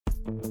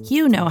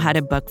You know how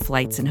to book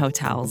flights and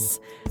hotels.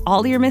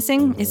 All you're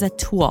missing is a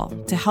tool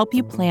to help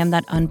you plan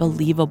that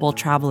unbelievable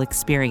travel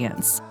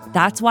experience.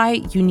 That's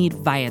why you need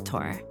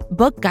Viator.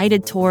 Book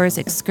guided tours,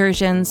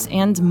 excursions,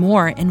 and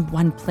more in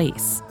one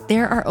place.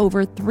 There are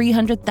over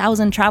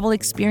 300,000 travel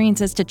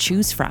experiences to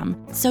choose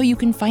from, so you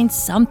can find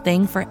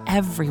something for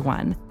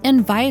everyone.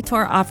 And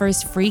Viator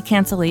offers free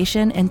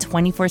cancellation and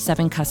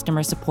 24/7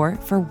 customer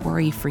support for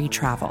worry-free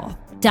travel.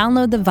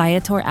 Download the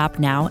Viator app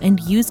now and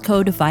use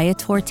code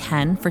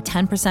Viator10 for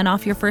 10%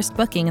 off your first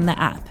booking in the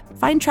app.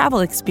 Find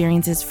travel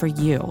experiences for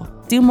you.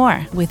 Do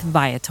more with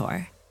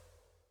Viator.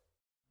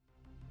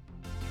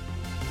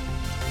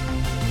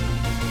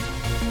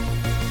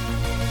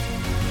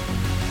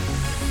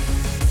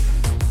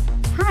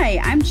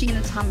 Hi, I'm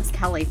Gina Thomas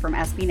Kelly from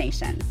SB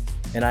Nation.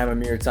 And I'm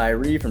Amir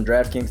Tyree from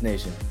DraftKings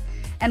Nation.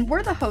 And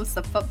we're the hosts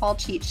of Football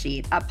Cheat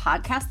Sheet, a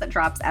podcast that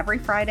drops every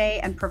Friday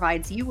and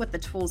provides you with the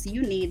tools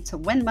you need to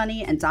win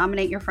money and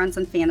dominate your friends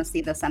in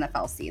fantasy this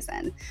NFL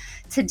season.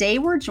 Today,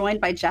 we're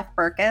joined by Jeff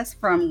Berckes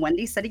from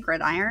Windy City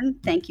Gridiron.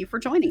 Thank you for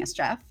joining us,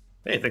 Jeff.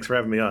 Hey, thanks for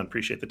having me on.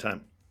 Appreciate the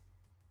time.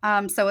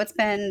 So it's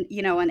been,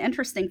 an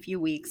interesting few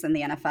weeks in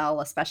the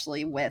NFL,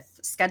 especially with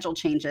schedule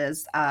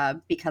changes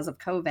because of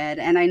COVID.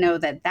 And I know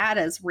that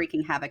is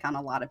wreaking havoc on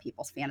a lot of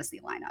people's fantasy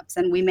lineups.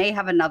 And we may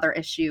have another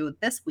issue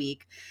this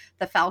week.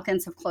 The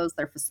Falcons have closed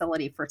their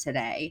facility for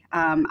today.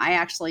 I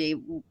actually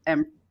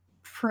am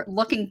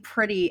looking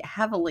pretty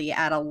heavily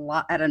at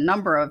a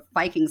number of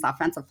Vikings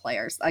offensive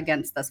players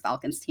against this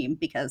Falcons team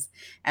because,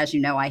 as you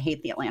know, I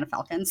hate the Atlanta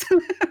Falcons,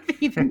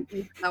 even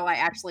though I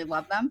actually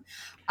love them.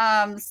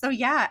 How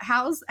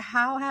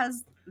have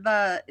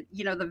the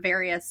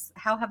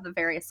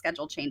various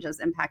schedule changes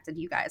impacted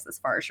you guys as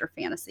far as your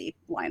fantasy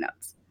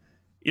lineups?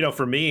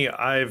 For me,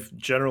 I've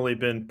generally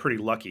been pretty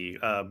lucky.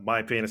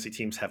 My fantasy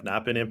teams have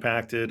not been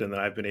impacted, and then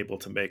I've been able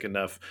to make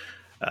enough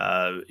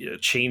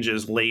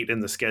changes late in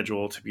the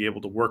schedule to be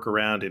able to work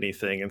around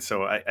anything. And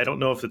so I don't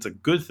know if it's a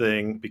good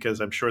thing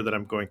because I'm sure that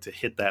I'm going to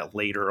hit that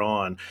later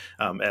on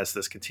as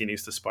this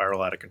continues to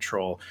spiral out of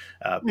control.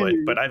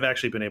 But I've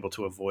actually been able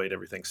to avoid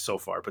everything so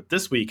far. But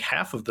this week,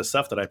 half of the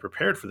stuff that I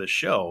prepared for this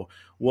show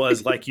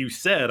was, like you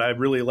said, I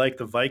really like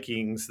the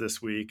Vikings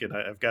this week, and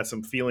I've got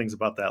some feelings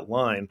about that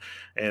line.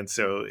 And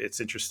so it's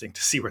interesting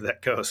to see where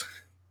that goes.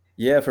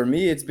 Yeah, for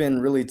me, it's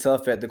been really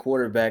tough at the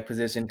quarterback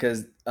position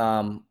because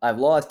I've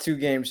lost 2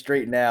 games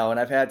straight now, and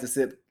I've had to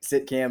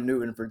sit Cam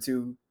Newton for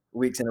 2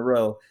 weeks in a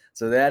row.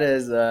 So that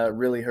has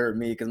really hurt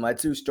me because my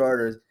 2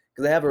 starters,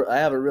 because I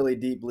have a really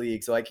deep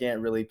league, so I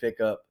can't really pick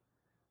up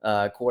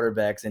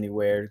quarterbacks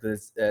anywhere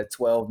because it's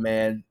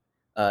 12-man,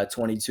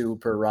 22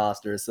 per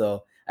roster.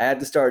 So I had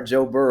to start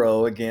Joe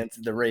Burrow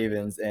against the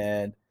Ravens,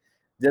 and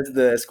just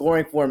the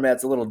scoring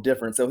format's a little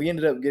different. So he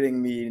ended up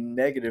getting me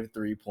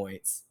 -3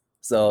 points.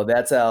 So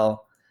that's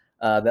how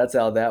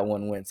that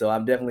one went. So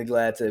I'm definitely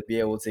glad to be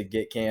able to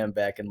get Cam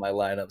back in my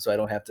lineup so I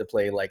don't have to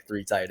play like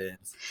 3 tight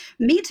ends.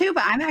 Me too,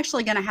 but I'm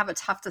actually going to have a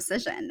tough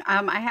decision.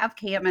 I have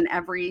Cam in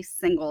every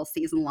single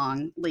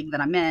season-long league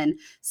that I'm in,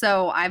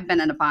 so I've been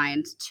in a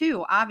bind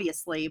too,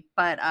 obviously.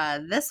 But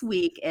this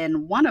week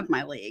in one of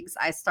my leagues,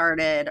 I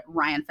started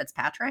Ryan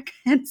Fitzpatrick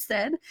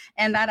instead,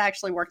 and that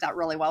actually worked out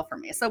really well for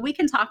me. So we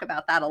can talk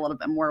about that a little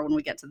bit more when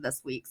we get to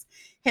this week's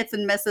hits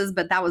and misses,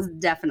 but that was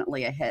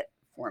definitely a hit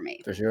for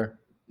me. For sure.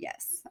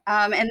 Yes.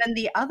 And then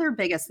the other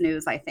biggest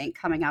news, I think,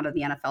 coming out of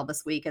the NFL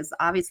this week is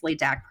obviously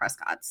Dak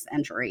Prescott's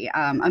injury.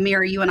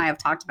 Amir, you and I have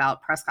talked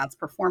about Prescott's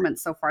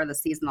performance so far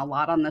this season a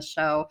lot on this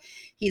show.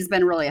 He's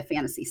been really a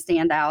fantasy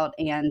standout,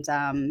 and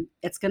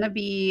it's going to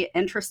be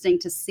interesting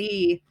to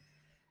see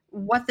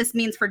what this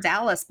means for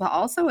Dallas, but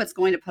also it's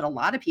going to put a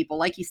lot of people,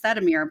 like you said,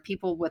 Amir,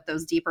 people with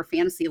those deeper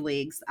fantasy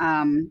leagues,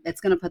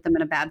 it's going to put them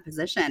in a bad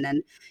position.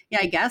 And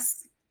I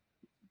guess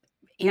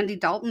Andy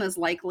Dalton is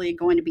likely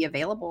going to be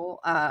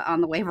available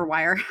on the waiver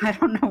wire. I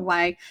don't know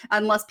why,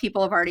 unless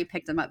people have already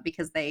picked him up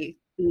because they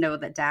know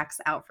that Dak's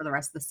out for the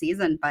rest of the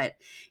season. But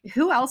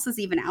who else is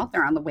even out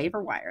there on the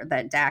waiver wire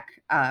that Dak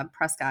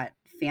Prescott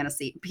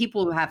fantasy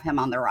people who have him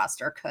on their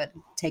roster could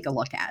take a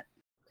look at?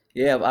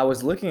 Yeah, I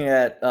was looking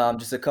at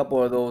just a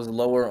couple of those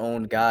lower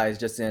owned guys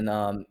just in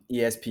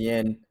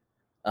ESPN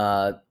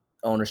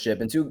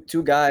ownership, and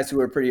two guys who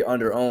are pretty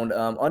under owned.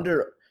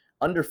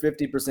 Under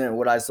 50% of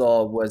what I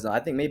saw was, I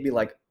think maybe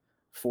like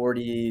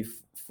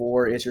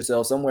 44-ish or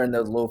so, somewhere in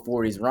those low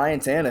 40s. Ryan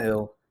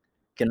Tannehill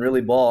can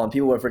really ball, and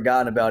people have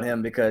forgotten about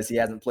him because he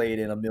hasn't played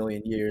in a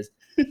million years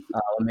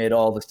amid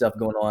all the stuff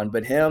going on.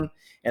 But him,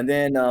 and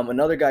then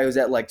another guy who's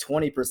at like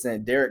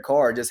 20%, Derek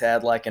Carr, just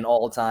had like an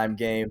all-time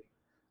game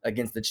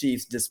against the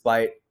Chiefs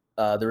despite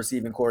the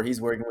receiving core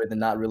he's working with and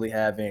not really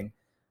having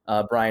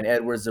Bryan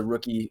Edwards, the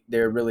rookie,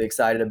 they're really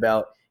excited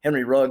about.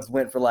 Henry Ruggs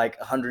went for like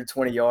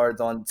 120 yards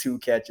on 2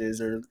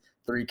 catches or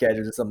 3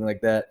 catches or something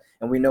like that.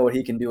 And we know what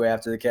he can do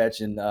after the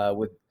catch and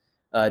with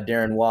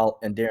Darren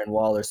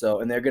Waller. So,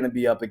 and they're going to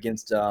be up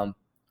against a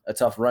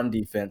tough run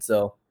defense.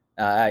 So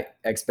I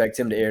expect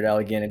him to air it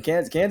out again. And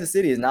Kansas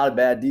City is not a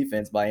bad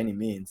defense by any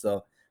means.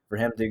 So for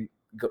him to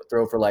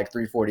throw for like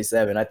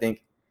 347, I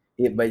think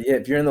But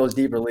if you're in those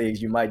deeper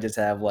leagues, you might just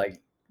have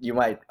you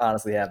might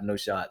honestly have no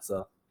shot.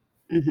 So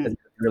it's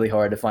really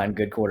hard to find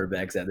good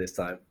quarterbacks at this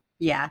time.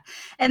 Yeah.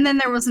 And then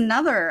there was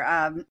another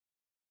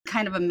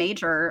kind of a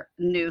major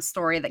news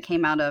story that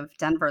came out of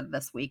Denver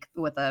this week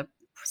with a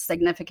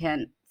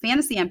significant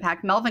fantasy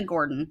impact. Melvin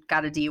Gordon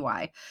got a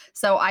DUI.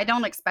 So I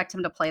don't expect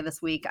him to play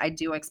this week. I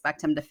do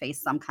expect him to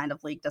face some kind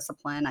of league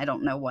discipline. I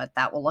don't know what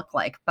that will look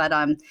like, but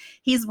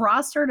he's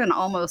rostered in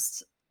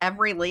almost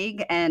every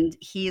league, and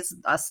he's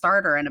a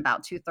starter in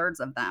about 2/3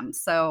 of them.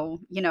 So,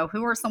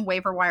 who are some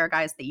waiver wire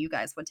guys that you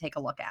guys would take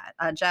a look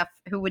at? Jeff,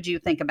 who would you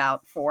think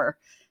about for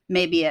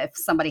maybe if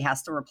somebody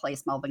has to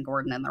replace Melvin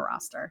Gordon in the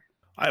roster?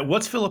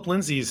 What's Philip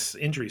Lindsay's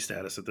injury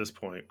status at this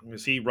point?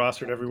 Is he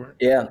rostered everywhere?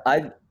 Yeah,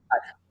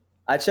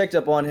 I checked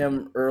up on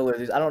him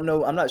earlier. I don't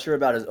know. I'm not sure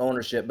about his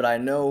ownership, but I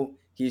know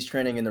he's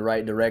trending in the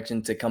right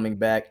direction to coming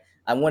back.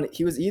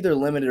 He was either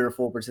limited or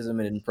full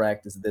participant in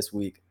practice this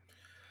week.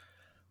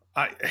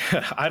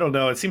 I don't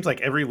know. It seems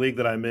like every league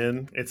that I'm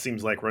in, it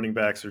seems like running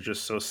backs are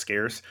just so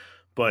scarce.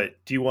 But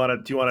do you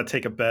want to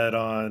take a bet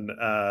on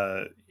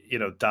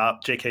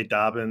J.K.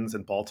 Dobbins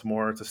in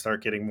Baltimore to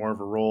start getting more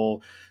of a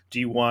role? Do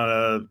you want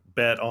to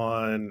bet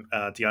on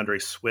DeAndre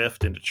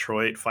Swift in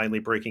Detroit finally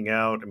breaking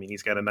out? I mean,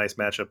 he's got a nice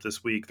matchup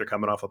this week. They're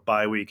coming off a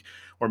bye week,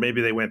 or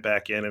maybe they went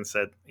back in and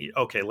said,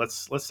 okay,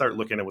 let's start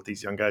looking at what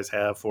these young guys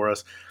have for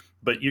us.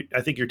 But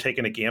I think you're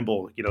taking a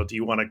gamble. Do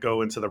you want to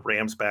go into the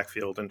Rams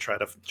backfield and try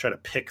to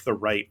pick the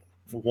right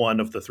one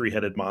of the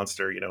three-headed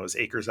monster? Is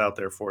Akers out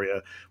there for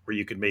you where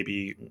you could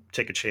maybe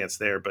take a chance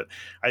there? But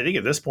I think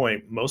at this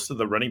point, most of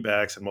the running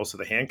backs and most of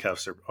the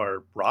handcuffs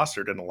are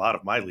rostered in a lot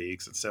of my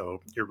leagues. And so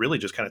you're really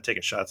just kind of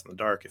taking shots in the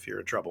dark if you're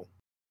in trouble.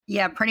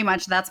 Yeah, pretty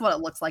much. That's what it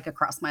looks like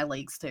across my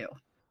leagues too.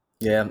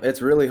 Yeah,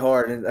 it's really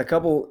hard. And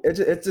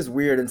it's just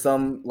weird. And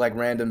some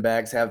random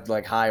backs have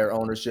higher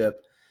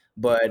ownership,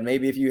 but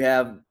maybe if you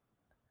have,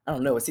 I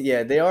don't know.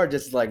 They are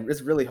just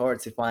it's really hard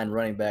to find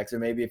running backs. Or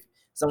maybe if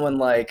someone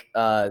like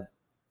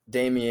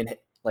Damian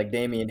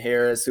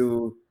Harris,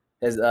 who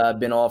has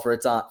been off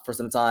for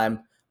some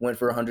time, went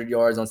for 100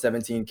 yards on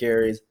 17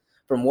 carries.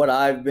 From what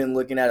I've been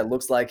looking at, it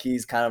looks like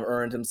he's kind of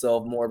earned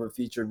himself more of a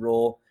featured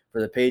role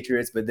for the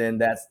Patriots. But then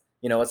that's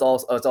it's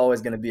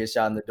always going to be a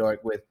shot in the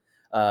dark with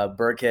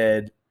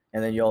Berckes,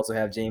 and then you also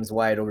have James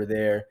White over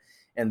there,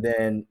 and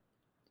then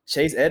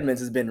Chase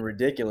Edmonds has been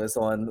ridiculous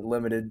on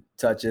limited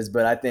touches,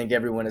 but I think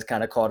everyone has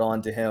kind of caught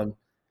on to him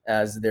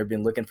as they've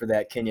been looking for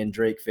that Kenyon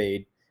Drake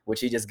fade, which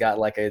he just got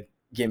a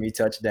gimme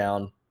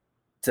touchdown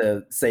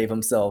to save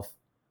himself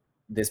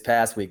this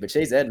past week. But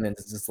Chase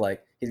Edmonds is just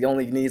he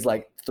only needs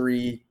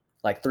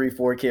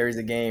 3-4 carries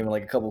a game and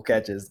a couple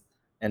catches,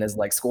 and has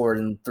scored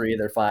in 3 of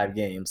their 5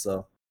 games.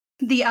 So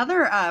the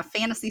other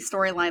fantasy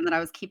storyline that I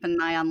was keeping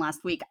an eye on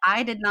last week,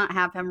 I did not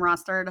have him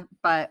rostered,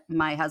 but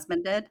my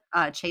husband did,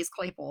 Chase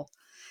Claypool.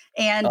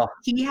 And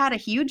he had a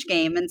huge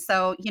game. And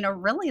so,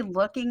 really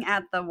looking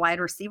at the wide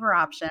receiver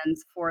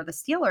options for the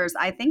Steelers,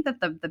 I think that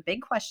the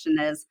big question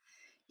is,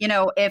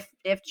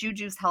 if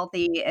Juju's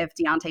healthy, if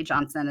Deontay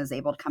Johnson is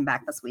able to come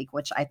back this week,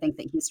 which I think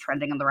that he's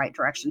trending in the right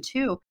direction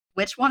too,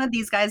 which one of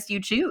these guys do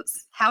you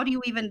choose? How do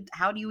you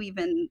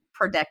even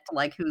predict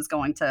who's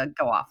going to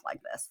go off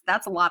like this?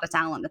 That's a lot of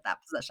talent at that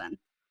position.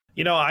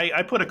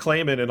 I put a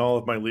claim in all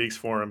of my leagues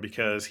for him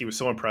because he was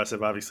so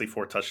impressive. Obviously,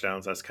 4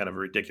 touchdowns, that's kind of a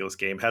ridiculous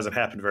game. Hasn't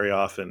happened very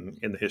often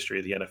in the history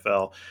of the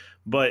NFL.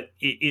 But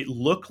it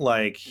looked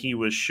like he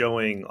was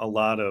showing a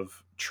lot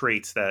of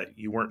traits that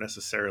you weren't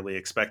necessarily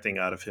expecting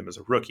out of him as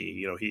a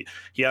rookie.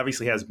 He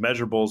obviously has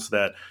measurables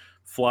that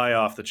fly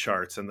off the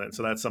charts, and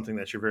so that's something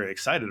that you're very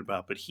excited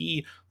about. But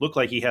he looked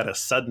like he had a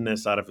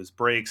suddenness out of his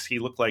breaks. He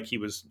looked like he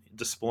was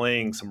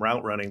displaying some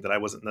route running that I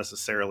wasn't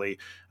necessarily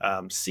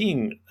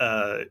seeing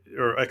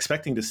or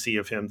expecting to see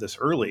of him this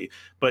early.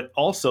 But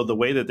also the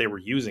way that they were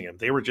using him,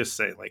 they were just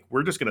saying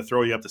we're just going to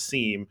throw you up the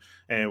seam,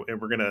 and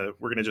we're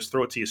gonna just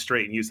throw it to you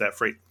straight and use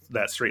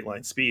that straight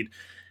line speed.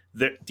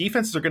 The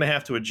defenses are going to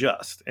have to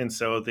adjust. And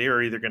so they are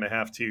either going to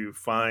have to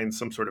find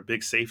some sort of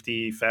big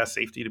safety, fast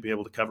safety to be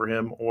able to cover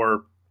him,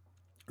 or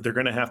they're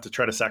going to have to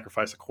try to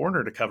sacrifice a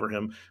corner to cover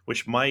him,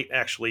 which might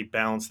actually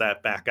balance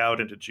that back out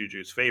into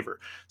Juju's favor.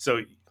 So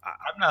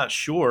I'm not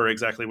sure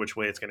exactly which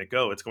way it's going to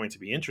go. It's going to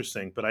be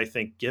interesting, but I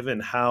think given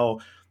how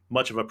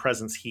much of a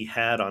presence he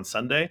had on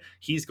Sunday,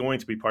 he's going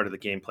to be part of the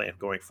game plan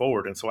going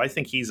forward. And so I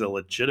think he's a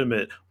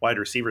legitimate wide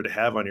receiver to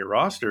have on your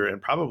roster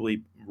and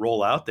probably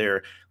roll out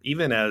there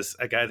even as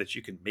a guy that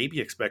you can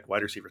maybe expect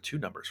wide receiver 2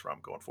 numbers from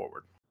going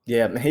forward.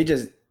 Yeah, he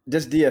just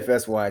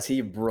DFS wise,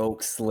 he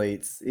broke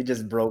slates. He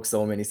just broke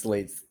so many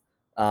slates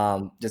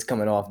just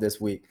coming off this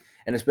week.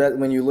 And especially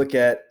when you look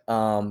at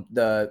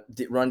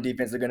the run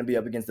defense, they're going to be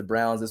up against the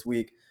Browns this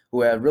week,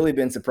 who have really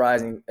been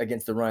surprising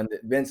against the run,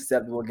 been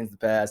susceptible against the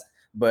pass.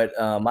 But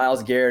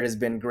Myles Garrett has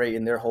been great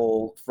in their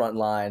whole front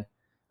line.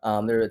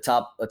 They're a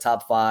top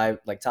 5,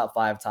 top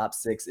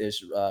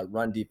 6-ish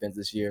run defense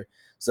this year.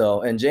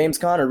 So, and James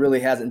Conner really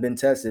hasn't been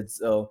tested.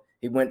 So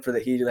he went for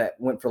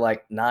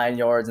 9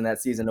 yards in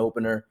that season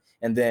opener.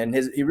 And then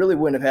he really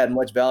wouldn't have had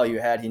much value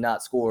had he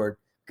not scored,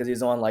 because he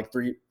was on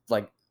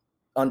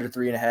under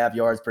 3.5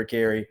 yards per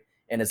carry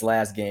in his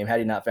last game. Had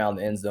he not found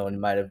the end zone, he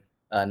might have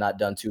not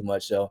done too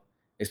much. So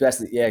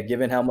especially,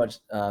 given how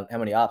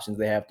many options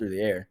they have through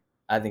the air,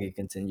 I think he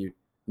continued.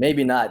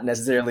 Maybe not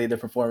necessarily the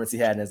performance he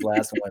had in his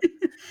last one,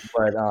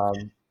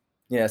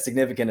 but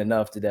significant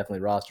enough to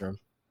definitely roster him.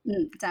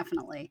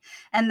 Definitely.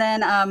 And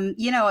then,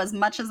 as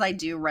much as I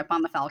do rip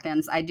on the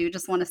Falcons, I do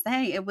just want to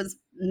say it was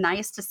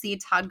nice to see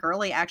Todd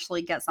Gurley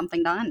actually get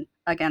something done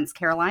against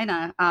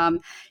Carolina.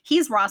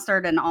 He's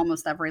rostered in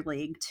almost every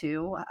league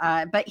too,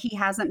 but he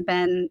hasn't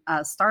been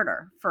a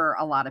starter for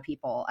a lot of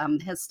people.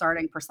 His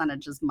starting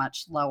percentage is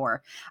much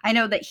lower. I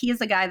know that he's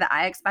a guy that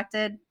I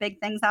expected big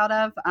things out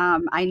of.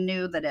 I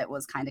knew that it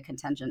was kind of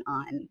contingent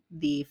on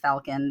the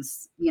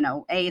Falcons,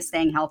 A,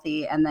 staying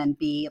healthy, and then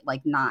B,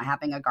 like not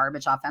having a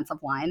garbage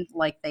offensive line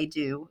like they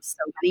do so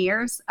many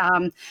years.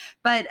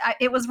 But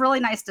it was really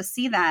nice to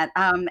see that.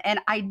 And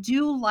I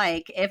do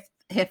like if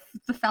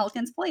the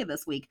Falcons play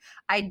this week,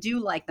 I do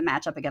like the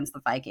matchup against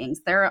the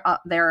Vikings.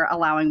 They're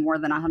allowing more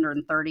than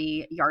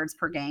 130 yards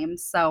per game.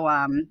 So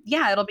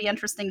it'll be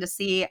interesting to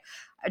see.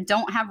 I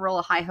don't have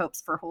real high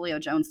hopes for Julio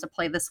Jones to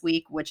play this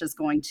week, which is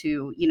going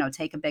to,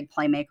 take a big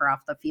playmaker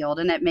off the field,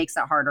 and it makes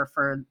it harder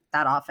for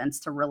that offense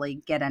to really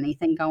get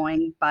anything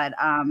going. But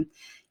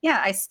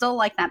I still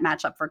like that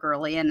matchup for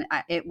Gurley, and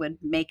it would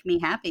make me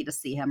happy to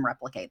see him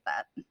replicate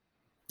that.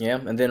 Yeah,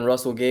 and then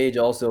Russell Gage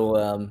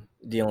also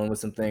dealing with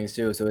some things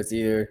too. So it's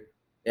either,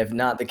 if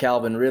not the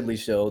Calvin Ridley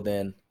show,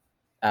 then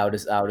I would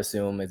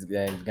assume it's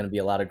going to be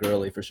a lot of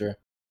Gurley for sure.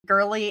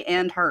 Gurley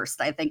and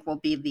Hurst, I think, will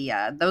be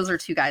those are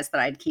two guys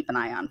that I'd keep an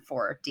eye on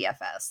for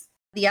DFS.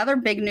 The other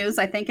big news,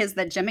 I think, is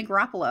that Jimmy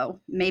Garoppolo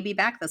may be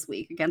back this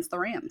week against the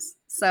Rams.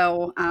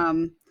 So,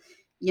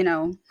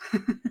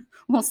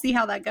 we'll see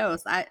how that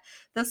goes.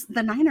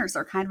 The Niners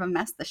are kind of a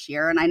mess this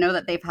year, and I know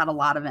that they've had a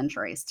lot of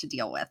injuries to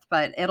deal with,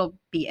 but it'll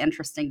be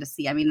interesting to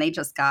see. I mean, they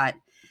just got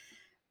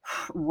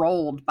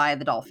rolled by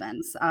the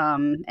Dolphins,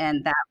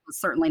 and that was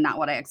certainly not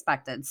what I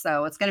expected.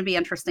 So it's going to be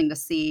interesting to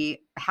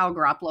see how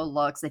Garoppolo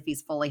looks, if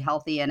he's fully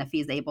healthy, and if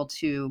he's able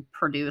to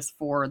produce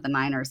for the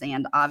Niners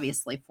and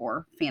obviously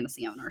for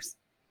fantasy owners.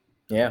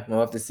 Yeah, we'll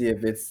have to see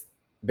if it's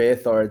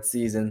Beathard's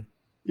season.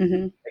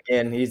 Mm-hmm.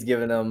 Again, he's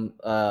given them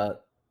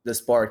the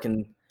spark.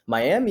 And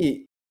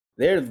Miami,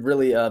 they're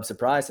really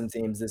surprised some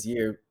teams this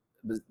year,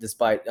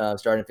 despite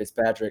starting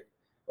Fitzpatrick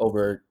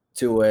over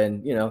Tua.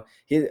 And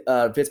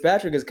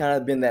Fitzpatrick has kind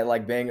of been that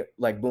like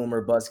boom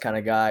or bust kind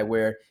of guy,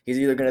 where he's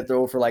either going to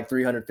throw for like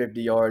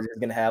 350 yards, he's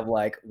going to have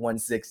like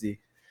 160.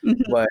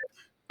 Mm-hmm. But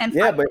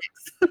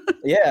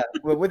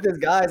but with his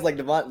guys like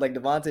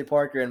Devontae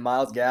Parker and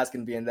Myles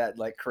Gaskin being that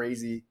like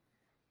crazy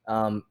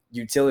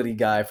utility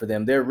guy for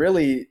them, they're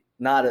really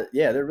not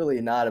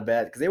a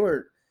bad, because they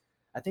were,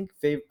 I think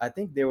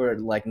they were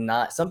like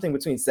not something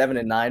between 7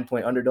 and 9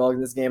 point underdogs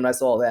in this game. And I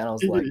saw that and I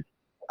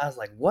was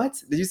like,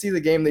 what? Did you see the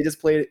game they just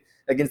played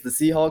against the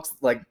Seahawks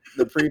like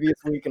the previous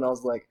week? And I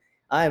was like,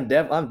 I'm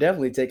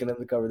definitely taking them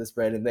to cover the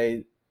spread, and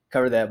they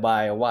covered that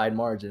by a wide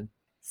margin.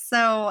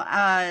 So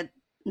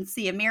let's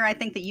see, Amir, I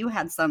think that you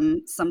had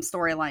some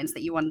storylines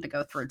that you wanted to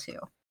go through too.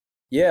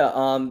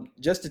 Yeah,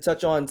 just to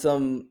touch on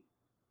some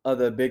of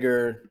the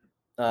bigger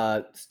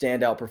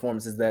standout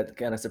performances that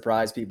kind of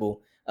surprised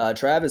people.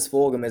 Travis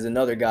Fulgham is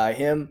another guy.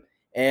 Him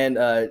and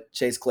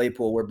Chase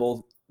Claypool were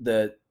both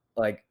the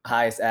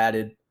highest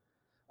added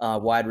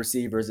wide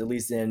receivers, at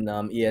least in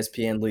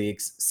ESPN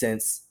leagues,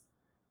 since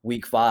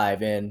week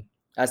 5. And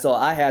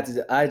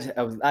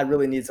I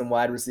really need some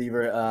wide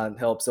receiver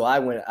help, so I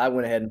went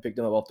ahead and picked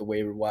him up off the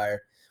waiver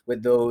wire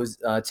with those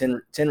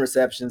 10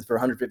 receptions for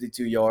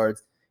 152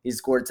 yards. He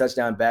scored a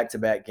touchdown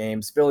back-to-back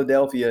games.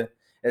 Philadelphia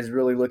is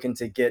really looking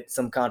to get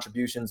some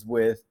contributions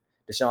with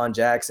Deshaun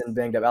Jackson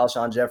banged up.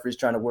 Alshon Jeffrey's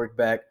trying to work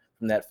back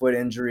from that foot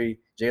injury.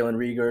 Jalen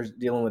Reagor's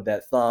dealing with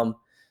that thumb.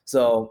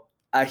 So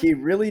he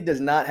really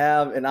does not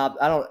have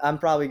I'm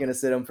probably going to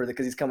sit him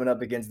because he's coming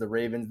up against the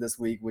Ravens this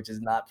week, which is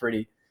not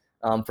pretty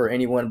for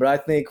anyone. But I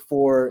think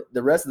for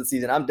the rest of the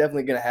season, I'm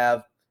definitely going to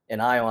have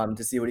an eye on him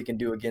to see what he can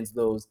do against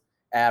those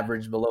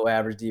below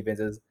average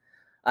defenses.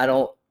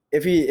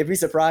 If he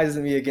surprises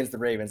me against the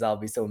Ravens, I'll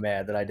be so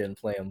mad that I didn't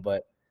play him.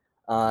 But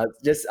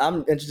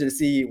I'm interested to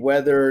see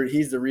whether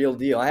he's the real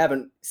deal. I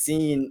haven't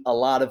seen a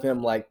lot of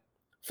him like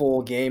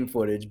full game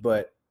footage,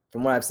 but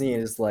from what I've seen,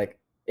 it's like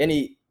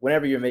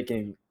whenever you're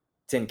making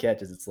 10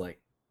 catches, it's like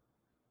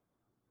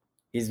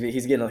he's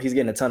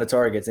getting a ton of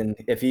targets. And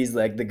if he's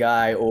like the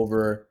guy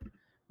over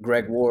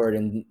Greg Ward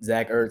and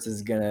Zach Ertz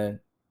is gonna,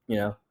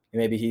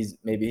 maybe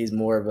he's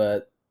more of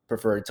a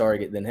preferred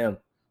target than him.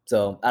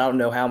 So I don't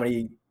know how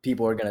many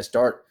people are gonna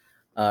start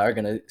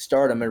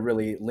him and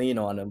really lean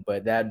on him,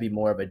 but that'd be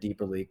more of a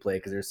deeper league play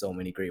because there's so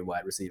many great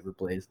wide receiver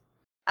plays.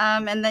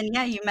 And then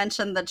you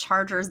mentioned the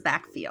Chargers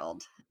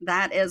backfield.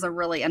 That is a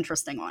really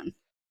interesting one.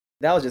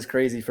 That was just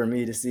crazy for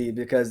me to see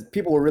because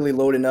people were really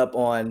loading up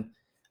on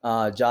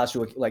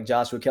Joshua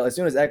Kelly. As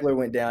soon as Eckler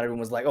went down, everyone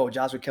was like, "Oh,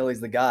 Joshua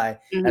Kelly's the guy."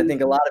 Mm-hmm. I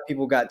think a lot of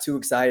people got too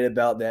excited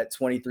about that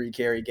 23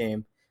 carry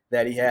game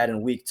that he had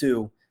in week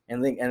 2,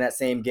 and that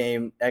same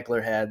game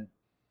Eckler had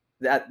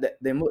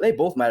they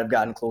both might have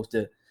gotten close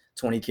to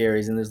 20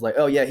 carries, and there's like,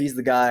 oh yeah, he's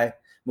the guy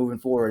moving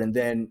forward, and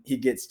then he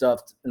gets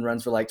stuffed and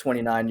runs for like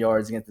 29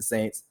 yards against the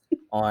Saints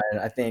on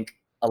I think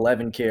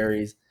 11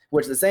 carries,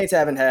 which the Saints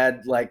haven't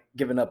had like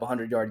given up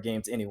 100-yard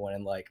game to anyone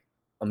in like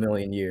a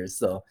million years,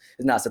 so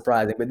it's not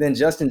surprising. But then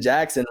Justin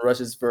Jackson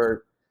rushes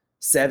for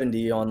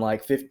 70 on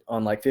like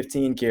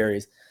 15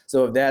 carries.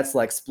 So if that's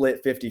like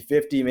split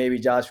 50-50,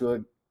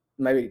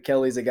 maybe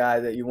Kelly's a guy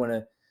that you want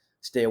to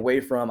stay away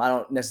from. I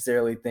don't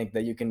necessarily think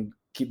that you can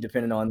keep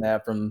depending on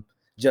that from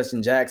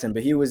Justin Jackson,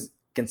 but he was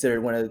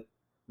considered one of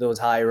those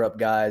higher up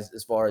guys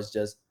as far as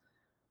just,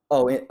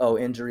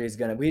 injury is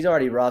going to – he's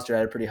already rostered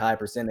at a pretty high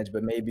percentage,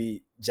 but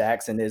maybe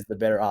Jackson is the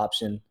better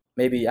option.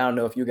 Maybe – I don't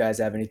know if you guys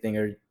have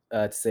anything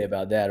to say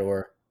about that,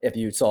 or if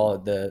you saw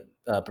the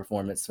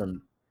performance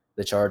from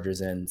the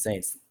Chargers and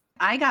Saints.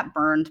 I got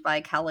burned by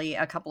Kelly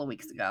a couple of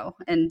weeks ago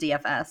in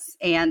DFS,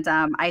 and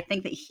I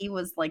think that he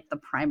was like the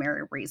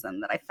primary reason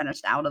that I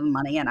finished out of the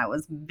money, and I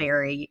was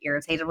very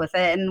irritated with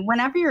it. And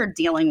whenever you're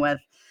dealing with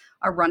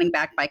a running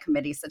back by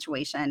committee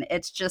situation,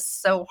 it's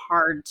just so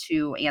hard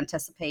to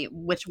anticipate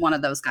which one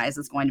of those guys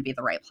is going to be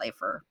the right play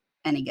for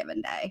any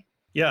given day.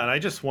 Yeah, and I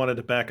just wanted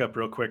to back up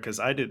real quick because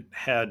I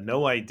had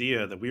no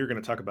idea that we were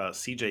going to talk about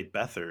CJ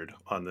Beathard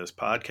on this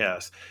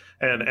podcast.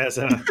 And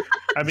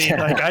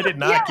I did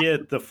not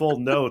get the full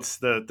notes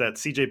that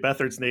CJ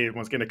Beathard's name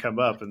was going to come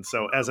up. And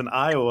so as an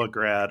Iowa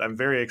grad, I'm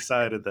very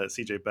excited that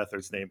CJ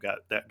Beathard's name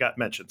got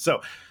mentioned.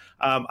 So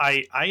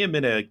I am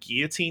in a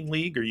guillotine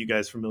league. Are you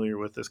guys familiar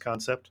with this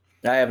concept?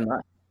 I have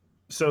not.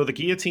 So the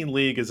Guillotine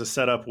League is a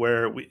setup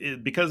where,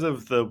 because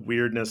of the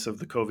weirdness of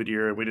the COVID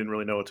year, and we didn't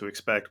really know what to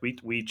expect,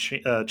 we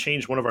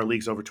changed one of our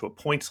leagues over to a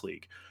points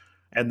league.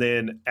 And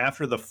then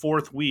after the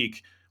fourth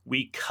week,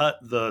 we cut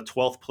the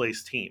 12th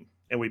place team,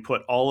 and we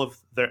put all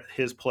of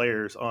his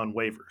players on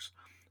waivers.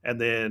 And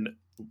then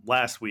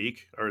last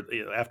week, or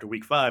after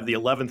week 5, the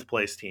 11th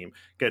place team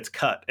gets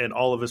cut, and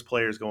all of his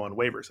players go on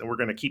waivers. And we're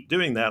going to keep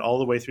doing that all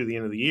the way through the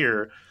end of the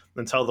year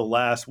until the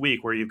last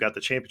week, where you've got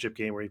the championship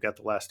game, where you've got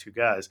the last 2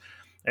 guys.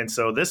 And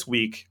so this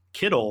week,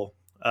 Kittle's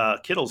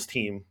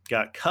team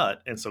got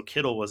cut, and so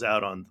Kittle was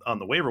out on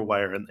the waiver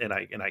wire, and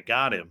I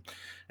got him.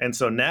 And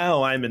so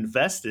now I'm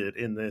invested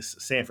in this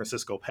San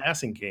Francisco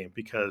passing game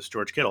because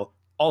George Kittle,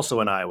 also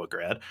an Iowa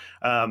grad,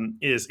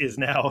 is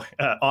now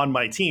on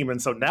my team.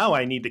 And so now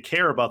I need to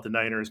care about the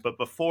Niners. But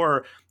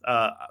before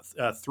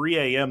 3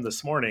 a.m.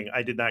 this morning,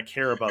 I did not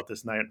care about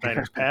this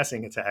Niners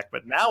passing attack.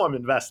 But now I'm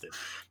invested.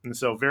 And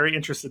so very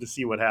interested to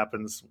see what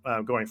happens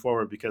going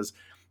forward, because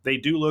they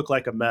do look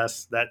like a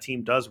mess. That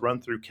team does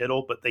run through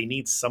Kittle, but they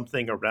need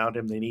something around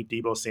him. They need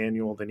Deebo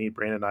Samuel. They need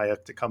Brandon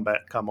Ayuk to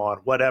come on,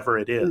 whatever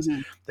it is.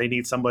 Mm-hmm. They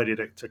need somebody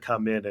to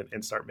come in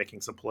and start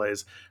making some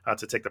plays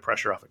to take the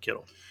pressure off of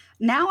Kittle.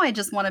 Now I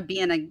just want to be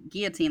in a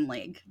guillotine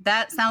league.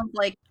 That sounds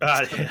like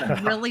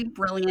a really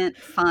brilliant,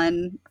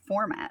 fun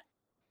format.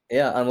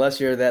 Yeah,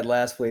 unless you're that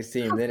last place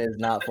team, then it's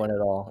not fun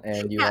at all,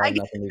 and you have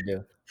nothing to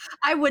do.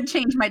 I would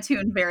change my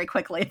tune very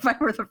quickly if I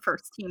were the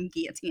first team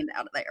guillotined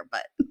out of there,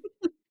 but...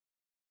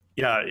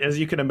 Yeah, as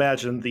you can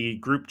imagine, the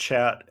group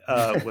chat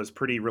was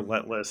pretty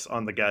relentless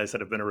on the guys that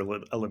have been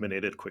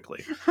eliminated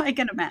quickly. I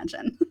can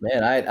imagine.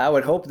 Man, I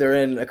would hope they're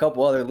in a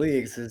couple other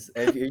leagues.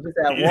 If you just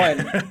have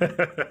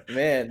one,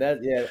 man,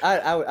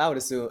 I would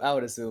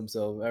assume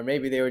so. Or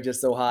maybe they were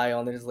just so high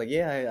on. They're just like,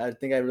 yeah, I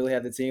think I really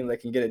have the team that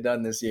can get it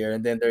done this year,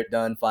 and then they're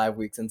done 5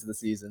 weeks into the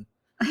season,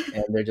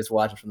 and they're just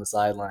watching from the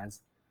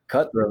sidelines.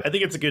 Cutthroat. I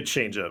think it's a good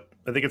change-up.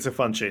 I think it's a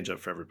fun change-up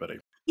for everybody.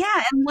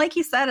 Yeah, and like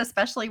you said,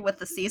 especially with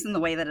the season the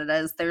way that it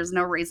is, there's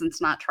no reason to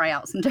not try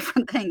out some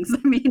different things.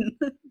 I mean,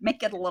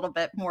 make it a little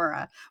bit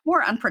more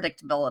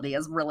unpredictability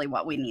is really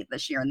what we need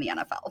this year in the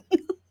NFL.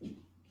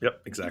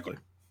 Yep, exactly.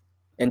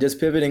 And just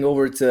pivoting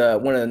over to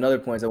one of the other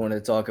points I wanted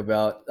to talk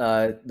about,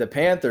 the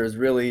Panthers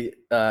really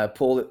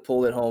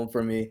pulled it home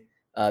for me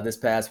this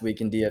past week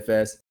in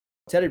DFS.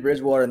 Teddy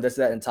Bridgewater and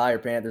that entire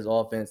Panthers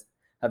offense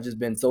have just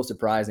been so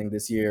surprising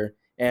this year.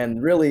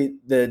 And really,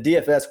 the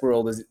DFS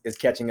world is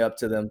catching up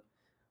to them,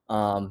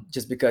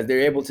 just because they're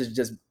able to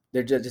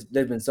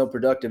they've been so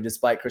productive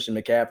despite Christian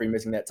McCaffrey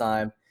missing that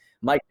time.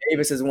 Mike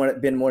Davis has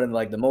been one of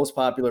like the most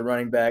popular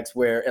running backs,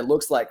 where it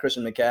looks like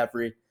Christian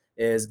McCaffrey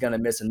is going to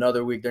miss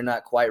another week. They're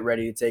not quite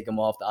ready to take him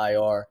off the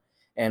IR.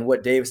 And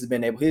what Davis has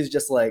been able, he's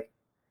just like,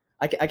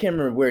 I can't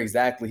remember where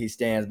exactly he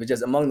stands, but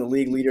just among the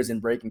league leaders in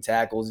breaking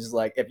tackles. Just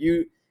like if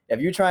you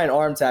try and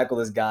arm tackle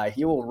this guy,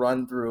 he will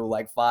run through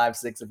like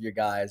 5-6 of your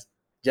guys.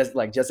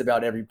 Just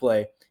about every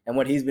play. And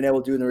what he's been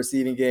able to do in the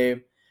receiving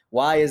game,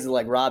 why is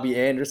like Robbie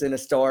Anderson a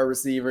star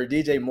receiver?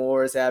 DJ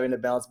Moore is having a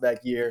bounce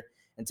back year.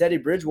 And Teddy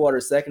Bridgewater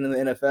is second in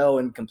the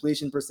NFL in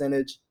completion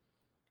percentage.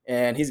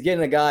 And he's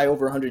getting a guy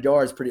over 100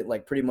 yards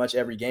pretty much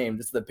every game.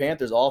 The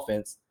Panthers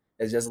offense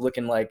is just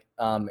looking like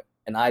an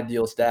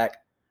ideal stack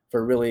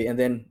for really. And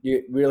then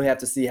you really have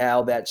to see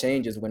how that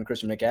changes when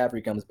Christian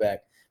McCaffrey comes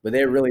back. But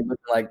they're really looking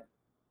like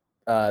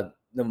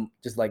the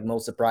just like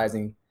most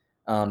surprising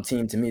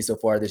team to me so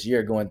far this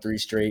year, going 3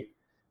 straight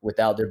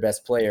without their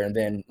best player. And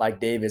then Mike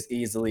Davis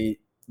easily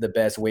the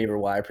best waiver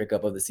wire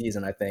pickup of the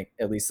season, I think,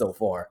 at least so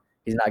far.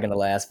 He's not going to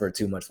last for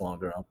too much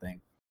longer, I don't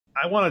think.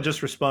 I want to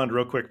just respond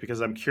real quick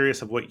because I'm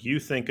curious of what you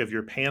think of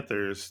your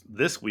Panthers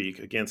this week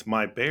against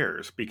my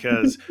Bears,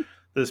 because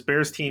this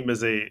Bears team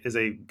is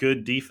a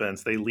good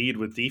defense. They lead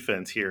with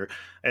defense here,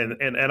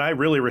 and I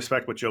really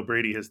respect what Joe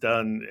Brady has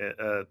done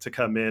to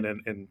come in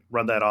and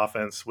run that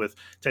offense with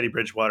Teddy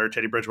Bridgewater.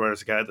 Teddy Bridgewater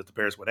is a guy that the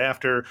Bears went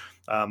after.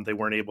 They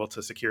weren't able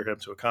to secure him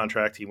to a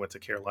contract. He went to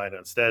Carolina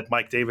instead.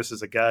 Mike Davis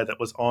is a guy that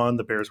was on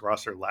the Bears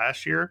roster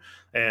last year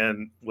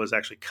and was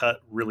actually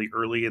cut really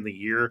early in the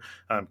year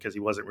because he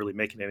wasn't really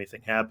making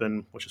anything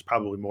happen, which is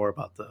probably more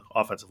about the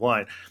offensive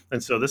line.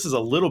 And so this is a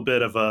little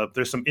bit of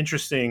there's some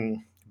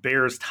interesting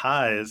Bears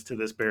ties to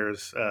this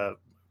Bears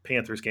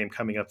Panthers game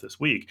coming up this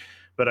week.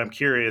 But I'm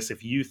curious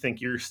if you think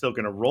you're still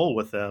going to roll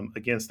with them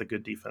against a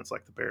good defense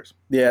like the Bears.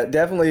 Yeah,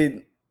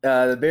 definitely.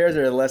 The Bears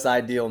are a less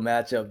ideal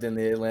matchup than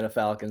the Atlanta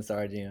Falcons,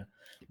 sorry, Gina.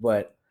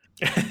 But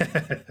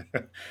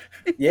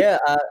yeah,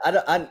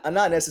 I'm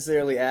not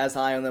necessarily as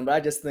high on them, but I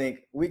just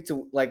think week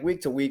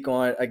to week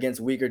on against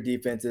weaker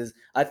defenses,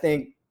 I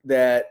think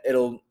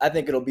it'll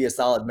be a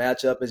solid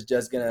matchup. It's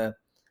just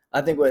I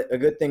think what a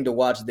good thing to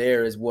watch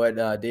there is what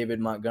David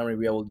Montgomery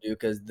will be able to do,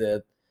 because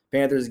the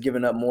Panthers have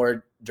given up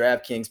more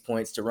DraftKings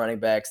points to running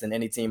backs than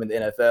any team in the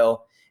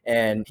NFL,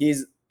 and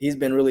he's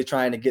been really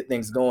trying to get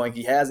things going.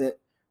 He hasn't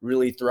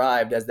really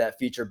thrived as that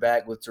feature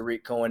back with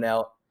Tariq Cohen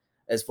out.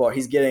 As far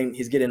he's getting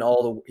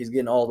all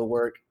the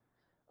work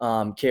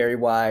carry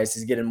wise.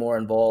 He's getting more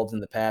involved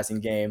in the passing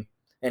game,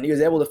 and he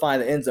was able to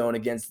find the end zone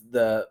against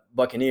the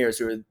Buccaneers,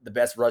 who are the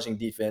best rushing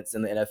defense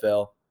in the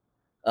NFL.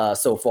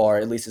 So far,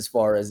 at least as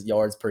far as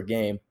yards per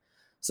game.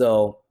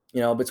 So,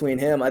 between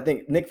him, I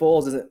think Nick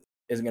Foles isn't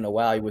going to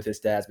wow you with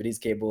his stats, but he's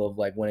capable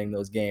of winning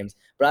those games.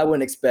 But I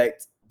wouldn't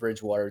expect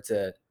Bridgewater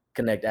to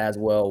connect as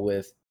well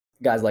with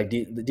guys like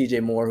DJ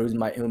Moore,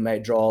 who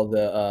might draw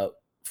the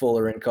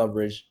Fuller in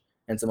coverage,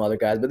 and some other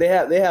guys. But they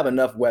have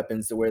enough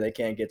weapons to where they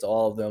can't get to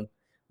all of them.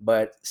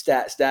 But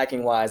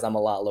stacking wise, I'm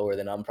a lot lower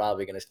than I'm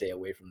probably going to stay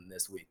away from them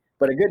this week.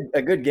 But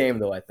a good game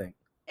though, I think.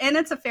 And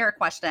it's a fair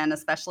question,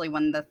 especially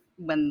when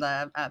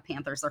the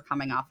Panthers are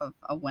coming off of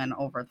a win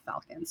over the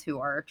Falcons, who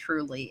are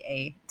truly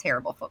a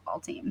terrible football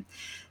team.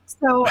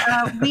 So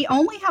we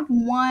only have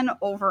one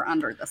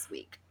over-under this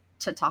week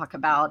to talk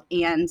about,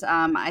 and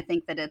I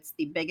think that it's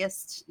the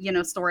biggest,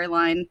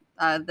 storyline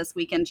this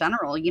week in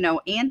general.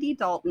 Andy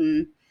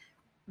Dalton,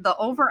 the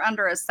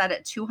over-under is set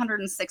at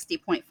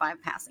 260.5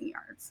 passing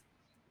yards.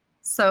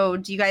 So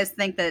do you guys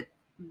think that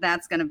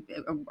that's going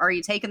to? Are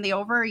you taking the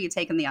over? Or are you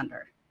taking the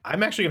under?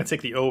 I'm actually going to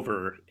take the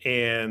over,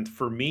 and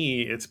for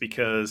me, it's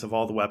because of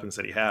all the weapons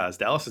that he has.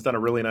 Dallas has done a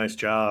really nice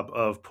job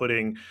of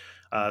putting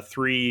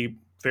three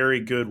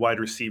very good wide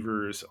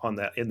receivers in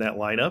that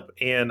lineup,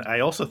 and I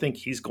also think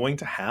he's going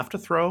to have to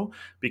throw,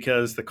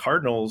 because the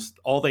Cardinals,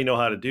 all they know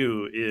how to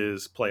do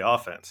is play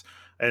offense.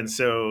 And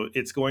so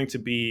it's going to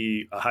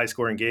be a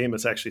high-scoring game.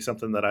 It's actually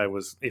something that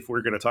if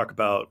we're going to talk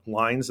about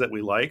lines that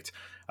we liked,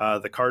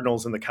 the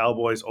Cardinals and the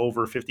Cowboys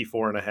over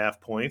 54.5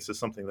 points is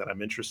something that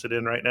I'm interested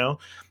in right now,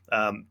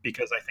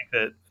 because I think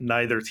that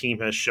neither team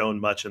has shown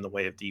much in the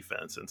way of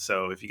defense. And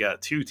so if you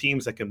got two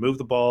teams that can move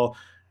the ball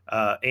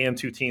and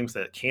two teams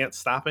that can't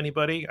stop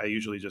anybody, I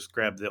usually just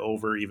grab the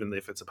over, even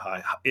if it's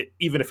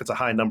a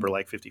high number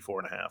like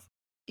 54.5.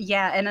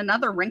 Yeah, and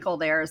another wrinkle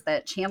there is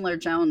that Chandler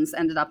Jones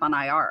ended up on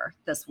IR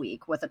this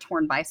week with a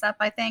torn bicep,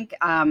 I think.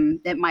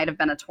 It might have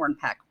been a torn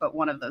pec, but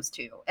one of those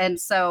two. And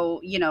so,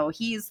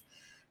 he's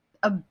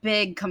a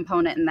big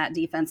component in that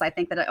defense. I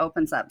think that it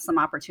opens up some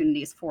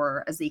opportunities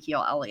for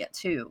Ezekiel Elliott,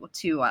 too,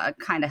 to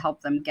kind of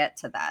help them get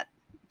to that,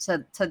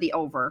 to the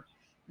over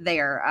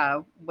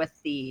there with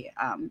the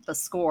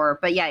score.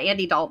 But yeah,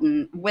 Andy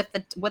Dalton with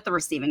the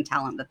receiving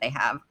talent that they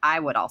have, I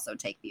would also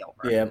take the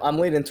over. Yeah, I'm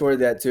leaning toward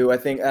that too. I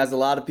think as a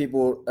lot of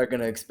people are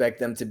going to expect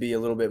them to be a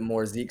little bit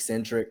more Zeke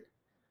centric.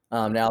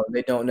 Now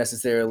they don't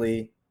have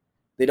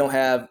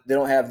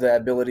the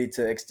ability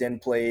to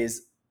extend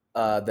plays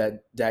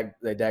that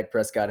Dak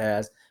Prescott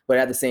has. But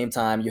at the same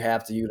time, you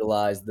have to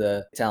utilize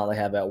the talent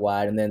they have out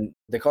wide. And then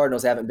the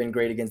Cardinals haven't been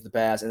great against the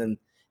pass. And then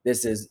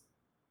this is,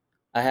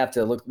 I have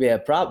to look. Yeah,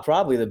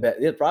 probably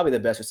the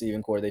best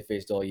receiving core they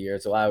faced all year.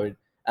 So I would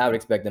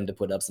expect them to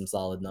put up some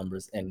solid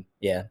numbers, and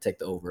yeah, take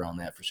the over on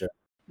that for sure.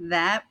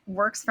 That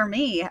works for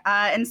me.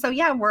 And so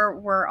yeah,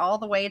 we're all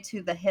the way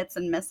to the hits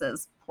and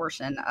misses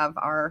portion of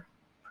our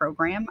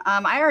program.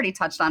 I already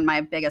touched on my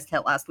biggest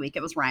hit last week.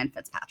 It was Ryan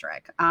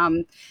Fitzpatrick.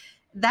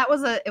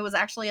 It was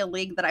actually a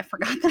league that I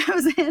forgot that I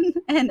was in,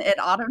 and it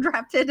auto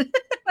drafted.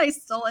 I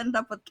still ended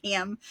up with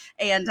Cam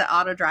and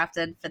auto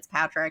drafted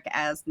Fitzpatrick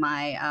as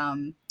my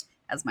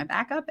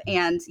backup.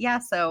 And yeah,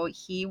 so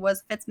he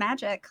was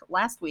Fitzmagic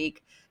last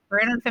week,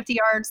 350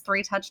 yards,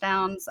 3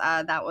 touchdowns.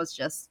 That was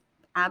just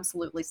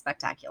absolutely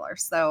spectacular.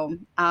 So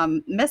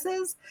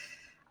misses,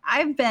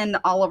 I've been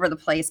all over the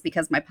place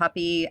because my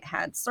puppy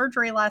had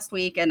surgery last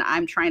week, and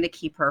I'm trying to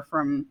keep her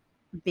from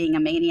being a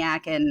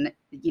maniac and,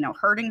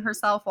 hurting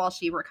herself while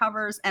she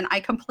recovers. And I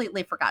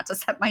completely forgot to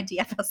set my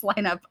DFS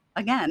lineup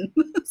again.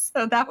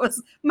 So that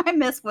was my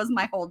miss, was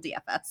my whole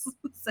DFS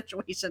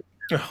situation.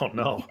 Oh,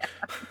 no. Yeah.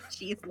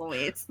 Jeez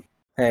Louise.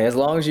 Hey, as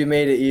long as you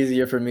made it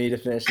easier for me to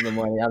finish in the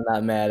money, I'm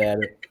not mad at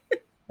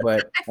it.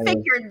 But I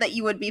figured that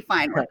you would be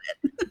fine with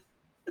it.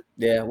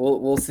 Yeah,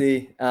 we'll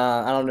see.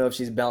 I don't know if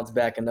she's bounced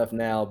back enough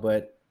now,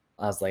 but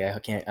I was like,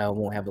 I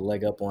won't have the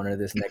leg up on her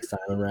this next time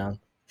around.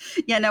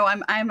 Yeah, no,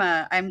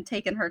 I'm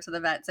taking her to the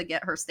vet to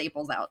get her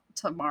staples out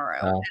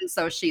tomorrow, and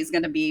so she's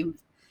going to be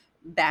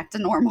back to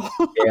normal.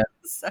 Yeah,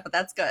 so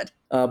that's good.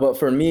 But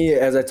for me,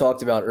 as I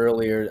talked about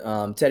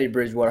earlier, Teddy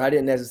Bridgewater, I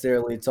didn't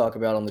necessarily talk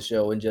about on the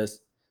show, and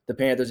just the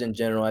Panthers in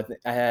general.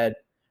 I had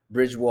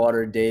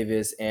Bridgewater,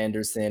 Davis,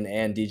 Anderson,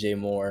 and DJ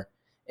Moore,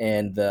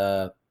 and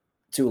the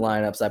 2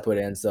 lineups I put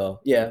in.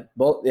 So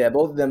both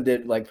of them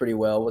did like pretty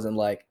well. It wasn't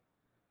like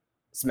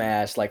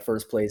smash like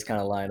first place kind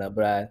of lineup,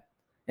 but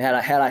had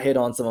I hit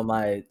on some of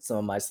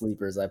my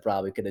sleepers, I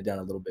probably could have done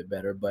a little bit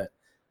better. But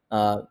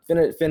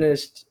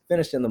finished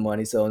in the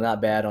money, so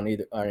not bad on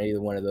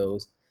either one of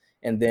those.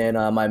 And then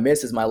my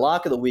misses, my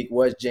lock of the week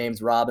was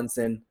James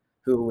Robinson,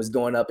 who was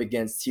going up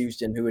against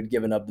Houston, who had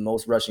given up the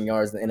most rushing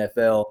yards in the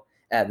NFL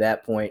at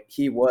that point.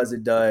 He was a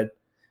dud,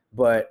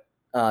 but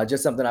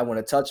just something I want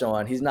to touch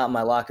on. He's not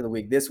my lock of the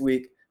week this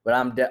week, but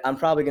I'm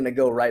probably going to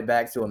go right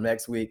back to him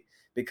next week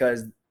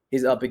because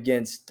he's up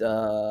against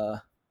the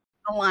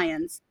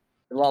Lions.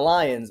 The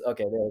Lions.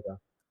 Okay, there we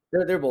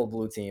go. They're both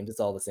blue teams. It's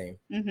all the same.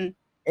 Mm-hmm.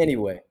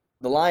 Anyway,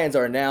 the Lions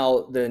are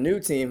now the new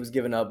team who's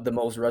given up the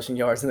most rushing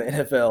yards in the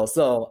NFL.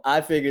 So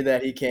I figured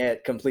that he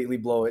can't completely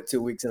blow it 2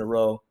 weeks in a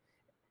row.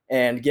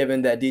 And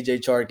given that DJ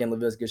Chark and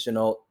Laviska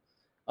Shenault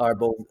are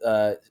both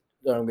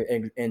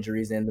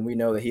injuries, and we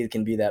know that he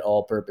can be that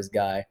all-purpose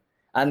guy,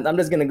 I'm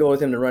just going to go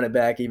with him to run it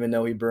back, even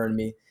though he burned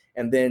me.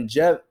 And then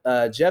Jeff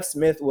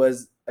Smith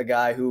was a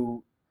guy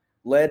who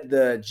led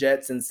the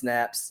Jets in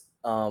snaps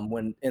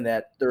when in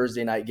that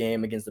Thursday night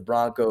game against the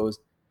Broncos.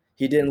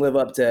 He didn't live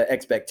up to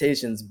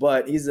expectations,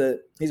 but he's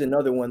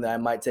another one that I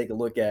might take a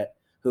look at.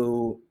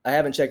 Who I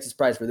haven't checked his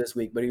price for this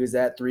week, but he was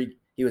at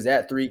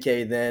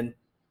 $3K then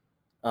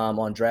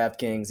on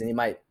DraftKings, and he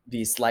might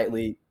be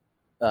slightly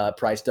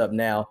priced up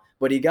now.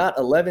 But he got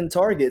 11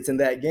 targets in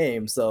that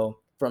game, so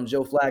from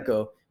Joe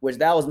Flacco, which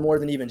that was more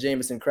than even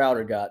Jamison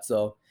Crowder got.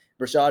 So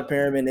Rashad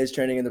Perriman is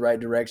trending in the right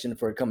direction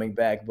for coming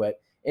back,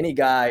 but any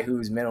guy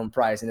who's minimum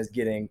price and is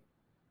getting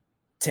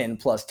 10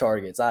 plus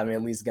targets, I'm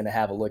at least going to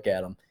have a look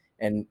at him.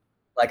 And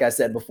like I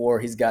said before,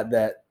 he's got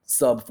that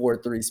sub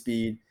 4.3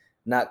 speed,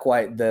 not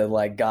quite the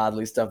like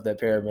godly stuff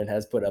that Perriman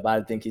has put up.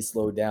 I think he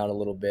slowed down a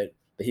little bit,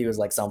 but he was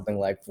like something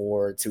like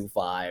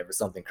 4.25 or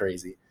something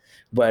crazy.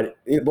 But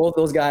both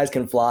those guys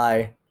can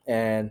fly,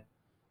 and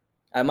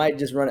I might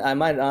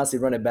honestly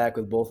run it back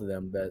with both of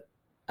them, but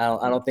I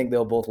don't think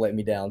they'll both let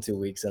me down 2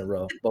 weeks in a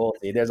row. But we'll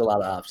see. There's a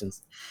lot of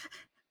options.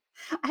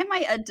 I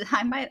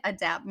might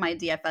adapt my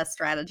DFS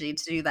strategy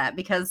to do that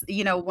because,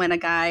 when a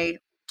guy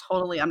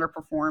totally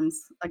underperforms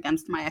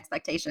against my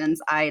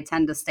expectations, I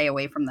tend to stay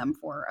away from them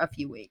for a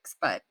few weeks.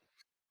 But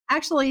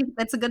actually,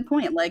 that's a good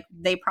point. Like,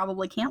 they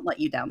probably can't let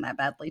you down that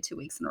badly 2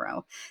 weeks in a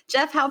row.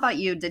 Jeff, how about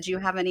you? Did you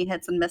have any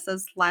hits and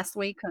misses last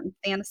week on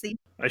fantasy?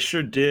 I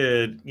sure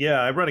did. Yeah,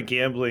 I run a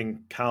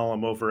gambling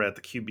column over at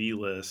the QB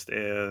list,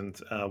 and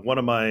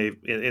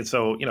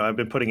so I've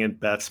been putting in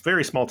bets,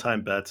 very small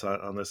time bets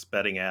on this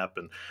betting app,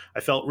 and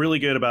I felt really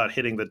good about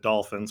hitting the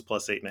Dolphins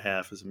plus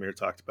 8.5, as Amir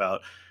talked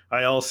about.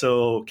 I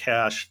also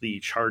cashed the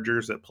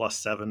Chargers at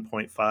plus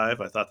 7.5.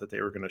 I thought that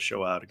they were going to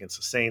show out against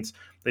the Saints.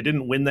 They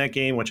didn't win that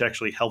game, which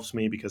actually helps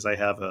me because I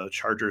have a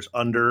Chargers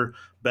under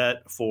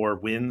bet for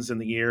wins in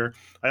the year.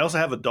 I also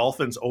have a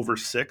Dolphins over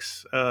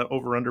 6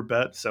 over under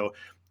bet. So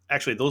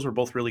actually, those were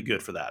both really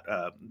good for that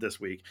this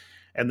week.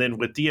 And then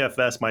with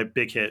DFS, my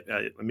big hit,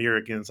 Amir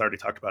again's already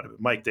talked about it,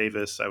 but Mike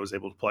Davis, I was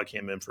able to plug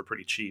him in for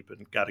pretty cheap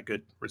and got a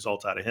good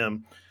result out of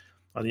him.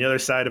 On the other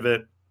side of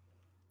it,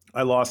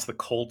 I lost the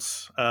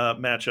Colts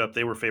matchup.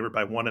 They were favored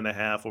by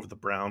 1.5 over the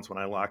Browns when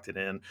I locked it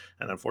in,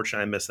 and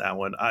unfortunately, I missed that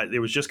one. It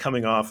was just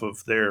coming off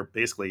of their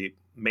basically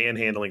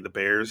manhandling the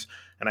Bears,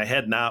 and I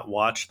had not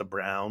watched the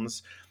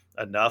Browns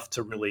enough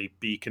to really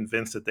be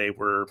convinced that they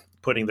were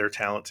putting their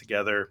talent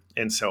together,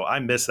 and so I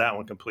missed that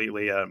one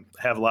completely. I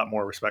have a lot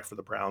more respect for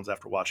the Browns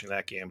after watching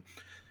that game.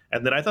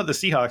 And then I thought the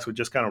Seahawks would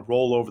just kind of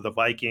roll over the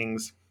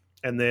Vikings,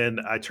 and then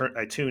I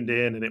tuned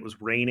in, and it was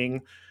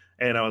raining.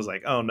 And I was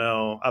like, oh,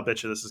 no, I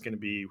bet you this is going to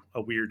be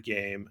a weird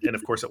game. And,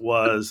 of course, it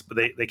was. But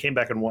they came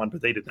back and won,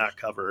 but they did not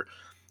cover.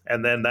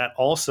 And then that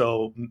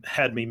also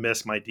had me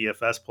miss my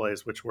DFS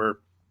plays, which were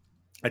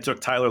I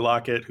took Tyler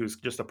Lockett, who's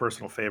just a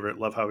personal favorite.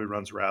 Love how he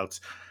runs routes.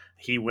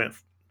 He went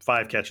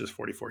 5 catches,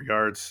 44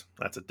 yards.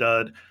 That's a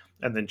dud.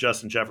 And then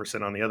Justin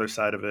Jefferson on the other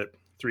side of it,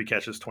 3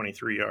 catches,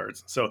 23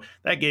 yards. So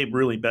that game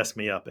really messed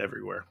me up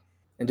everywhere.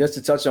 And just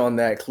to touch on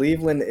that,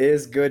 Cleveland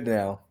is good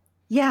now.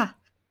 Yeah.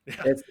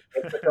 It's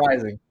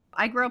surprising.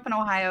 I grew up in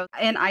Ohio,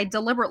 and I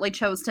deliberately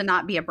chose to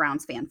not be a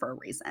Browns fan for a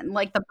reason.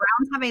 Like, the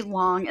Browns have a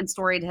long and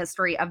storied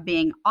history of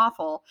being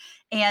awful,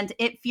 and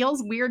it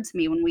feels weird to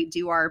me when we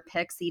do our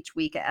picks each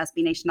week at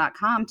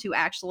SBNation.com to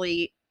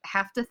actually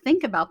have to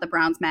think about the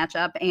Browns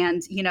matchup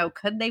and,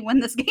 could they win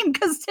this game?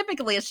 Because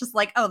typically it's just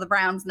like, oh, the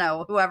Browns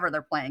know whoever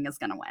they're playing is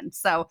going to win.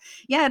 So,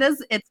 yeah,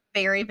 it's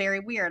very, very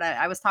weird.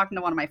 I was talking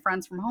to one of my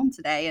friends from home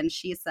today, and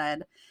she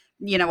said,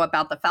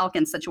 about the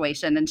Falcons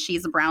situation, and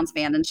she's a Browns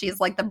fan, and she's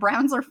like, the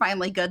Browns are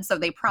finally good, so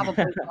they probably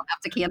won't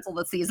have to cancel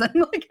the season.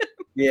 Like,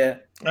 Yeah.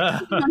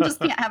 one just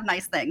can't have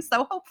nice things.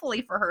 So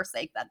hopefully for her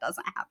sake, that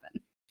doesn't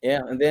happen. Yeah,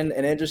 and then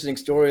an interesting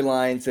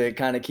storyline to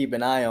kind of keep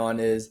an eye on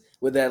is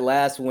with that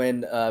last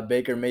win,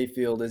 Baker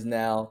Mayfield is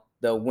now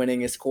the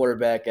winningest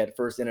quarterback at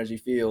First Energy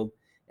Field,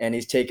 and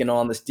he's taking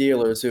on the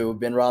Steelers, who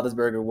Ben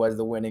Roethlisberger was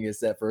the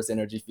winningest at First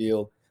Energy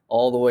Field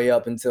all the way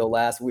up until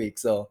last week.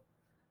 So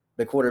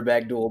the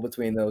quarterback duel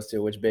between those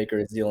two, which Baker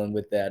is dealing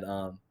with that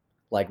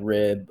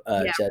rib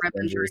chest rib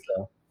injury.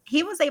 So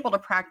he was able to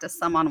practice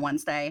some on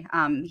Wednesday.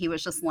 He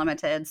was just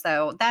limited.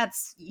 So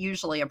that's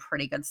usually a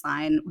pretty good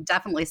sign.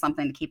 Definitely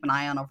something to keep an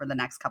eye on over the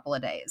next couple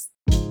of days.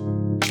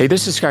 Hey,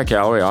 this is Scott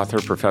Galloway, author,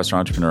 professor,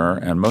 entrepreneur,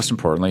 and most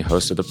importantly,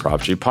 host of the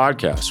Prop G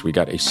podcast. We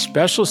got a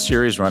special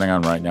series running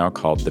on right now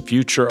called The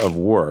Future of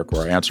Work,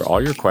 where I answer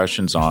all your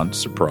questions on,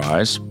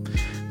 surprise,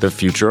 the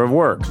future of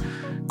work.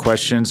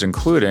 Questions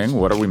including,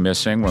 what are we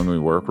missing when we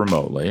work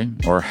remotely?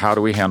 Or how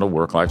do we handle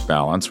work-life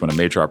balance when a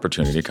major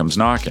opportunity comes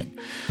knocking?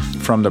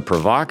 From the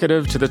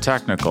provocative to the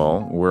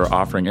technical, we're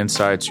offering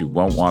insights you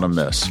won't want to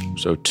miss.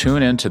 So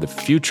tune in to The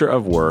Future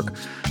of Work,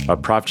 a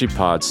Prop G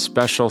Pod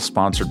special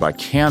sponsored by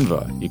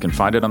Canva. You can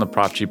find it on the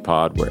Prop G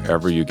Pod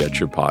wherever you get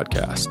your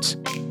podcasts.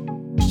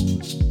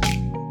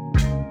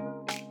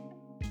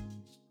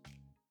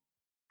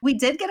 We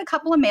did get a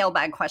couple of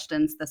mailbag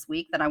questions this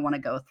week that I want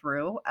to go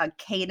through.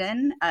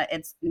 Caden,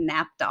 it's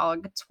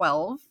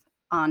Napdog12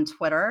 on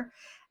Twitter,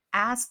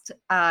 asked,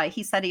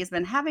 he said he's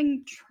been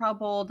having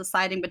trouble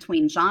deciding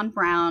between John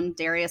Brown,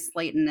 Darius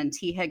Slayton, and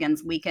T.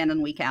 Higgins week in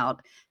and week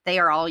out. They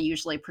are all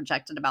usually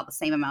projected about the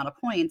same amount of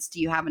points. Do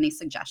you have any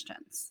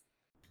suggestions?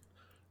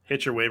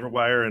 Hit your waiver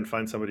wire and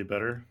find somebody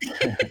better.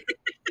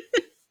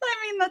 I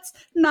mean, that's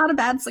not a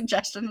bad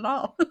suggestion at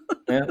all.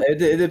 Yeah,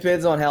 it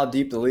depends on how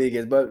deep the league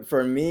is, but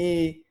for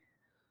me,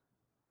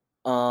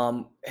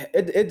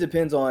 it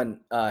depends on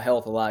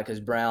health a lot because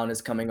Brown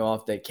is coming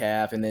off the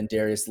calf, and then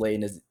Darius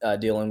Slayton is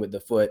dealing with the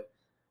foot,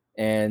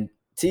 and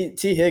T.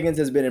 Higgins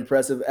has been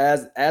impressive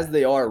as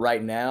they are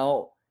right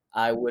now.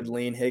 I would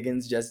lean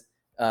Higgins just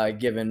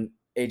given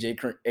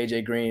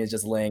AJ Green is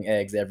just laying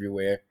eggs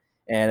everywhere,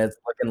 and it's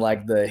looking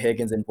like the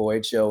Higgins and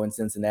Boyd show in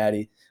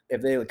Cincinnati.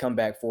 If they would come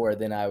back for it,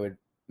 then I would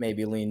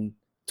maybe lean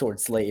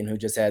towards Slayton, who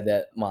just had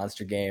that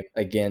monster game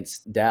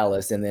against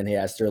Dallas, and then he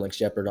has Sterling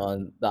Shepard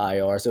on the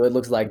IR. So it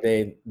looks like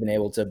they've been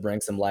able to bring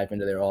some life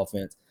into their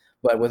offense.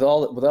 But with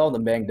all of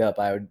them banged up,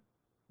 I would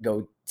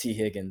go T.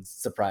 Higgins,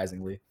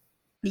 surprisingly.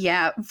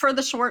 Yeah, for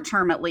the short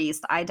term at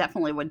least, I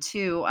definitely would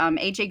too.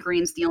 AJ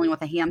Green's dealing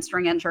with a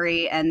hamstring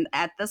injury, and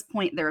at this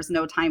point, there's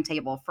no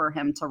timetable for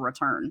him to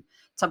return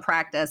to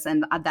practice,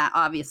 and that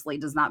obviously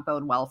does not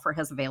bode well for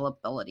his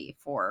availability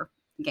for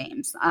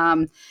games.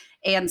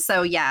 And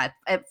so, yeah,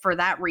 for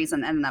that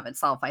reason in and of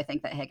itself, I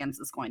think that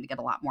Higgins is going to get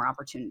a lot more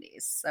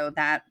opportunities. So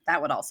that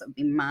would also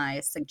be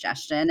my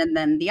suggestion. And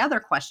then the other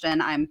question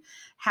I'm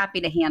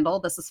happy to handle.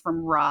 This is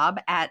from Rob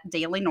at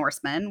Daily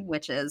Norseman,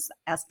 which is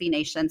SB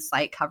Nation's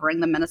site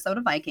covering the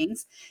Minnesota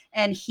Vikings.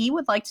 And he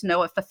would like to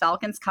know if the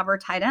Falcons cover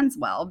tight ends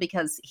well,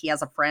 because he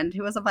has a friend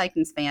who is a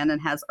Vikings fan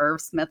and has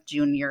Irv Smith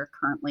Jr.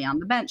 currently on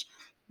the bench.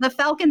 The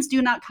Falcons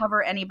do not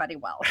cover anybody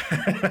well.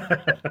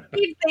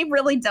 They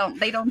really don't.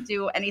 They don't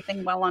do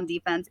anything well on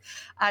defense.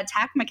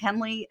 Tack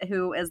McKinley,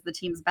 who is the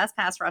team's best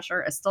pass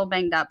rusher, is still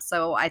banged up.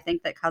 So I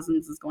think that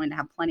Cousins is going to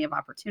have plenty of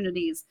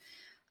opportunities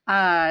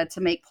to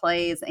make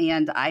plays.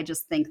 And I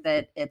just think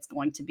that it's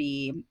going to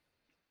be,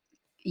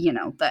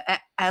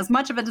 as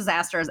much of a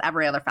disaster as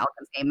every other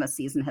Falcons game this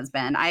season has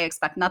been. I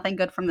expect nothing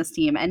good from this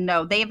team. And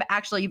no, they've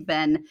actually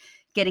been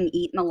getting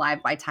eaten alive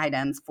by tight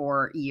ends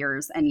for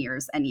years and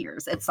years and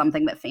years. It's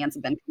something that fans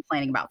have been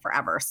complaining about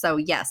forever. So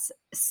yes,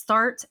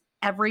 start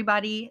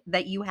everybody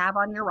that you have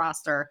on your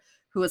roster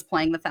who is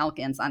playing the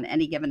Falcons on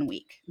any given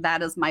week.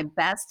 That is my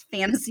best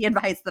fantasy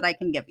advice that I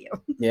can give you.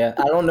 Yeah,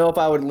 I don't know if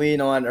I would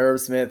lean on Irv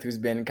Smith, who's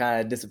been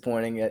kind of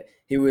disappointing.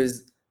 He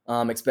was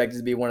expected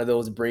to be one of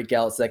those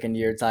breakout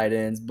second-year tight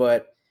ends,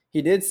 but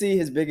he did see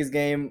his biggest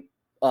game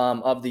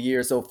of the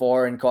year so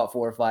far and caught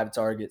 4 or 5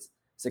 targets,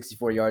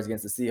 64 yards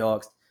against the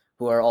Seahawks,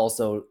 who are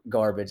also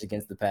garbage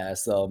against the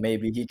pass. So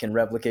maybe he can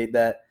replicate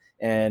that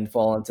and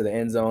fall into the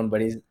end zone,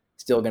 but he's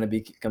still going to be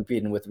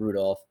competing with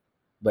Rudolph.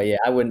 But yeah,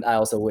 I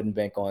also wouldn't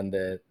bank on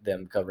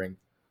them covering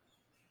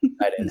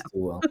tight ends too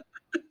well.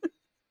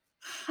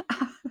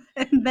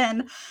 And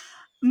then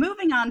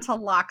moving on to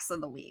locks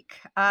of the week,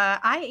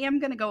 I am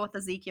going to go with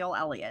Ezekiel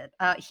Elliott.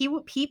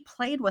 He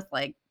played with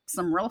like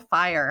some real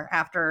fire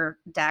after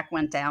Dak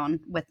went down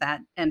with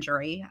that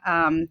injury.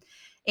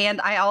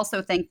 And I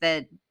also think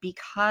that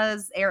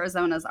because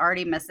Arizona's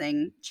already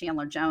missing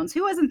Chandler Jones,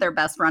 who isn't their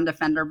best run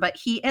defender, but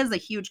he is a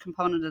huge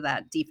component of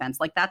that defense.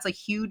 Like that's a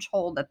huge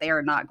hole that they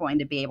are not going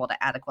to be able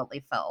to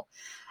adequately fill.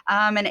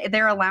 And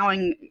they're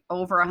allowing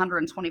over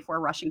 124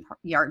 rushing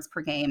yards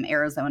per game.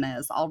 Arizona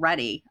is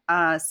already.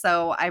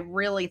 So I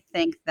really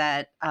think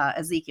that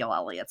Ezekiel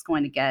Elliott's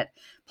going to get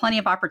plenty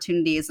of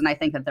opportunities, and I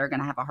think that they're going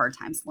to have a hard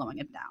time slowing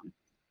him down.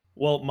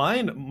 Well,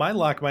 my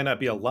lock might not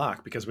be a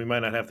lock because we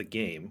might not have the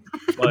game,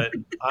 but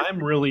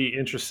I'm really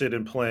interested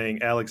in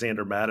playing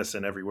Alexander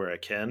Madison everywhere I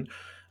can.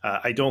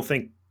 I don't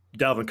think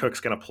Dalvin Cook's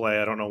going to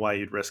play. I don't know why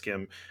you'd risk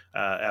him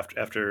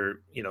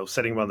after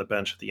setting him on the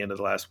bench at the end of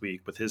the last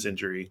week with his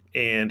injury.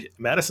 And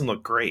Madison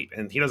looked great,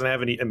 and he doesn't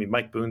have any. I mean,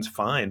 Mike Boone's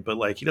fine, but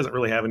like he doesn't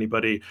really have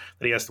anybody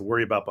that he has to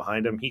worry about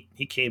behind him.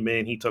 He came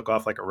in, he took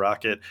off like a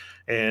rocket.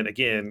 And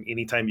again,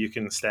 anytime you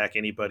can stack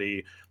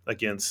anybody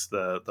against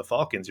the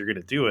Falcons, you're going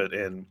to do it.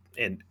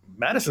 And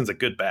Madison's a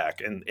good back,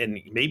 and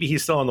maybe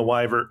he's still on the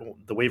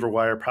waiver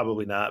wire,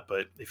 probably not.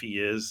 But if he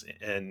is,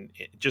 and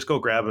just go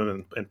grab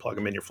him and plug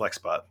him in your flex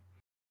spot.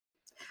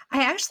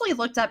 I actually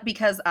looked up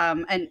because,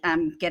 and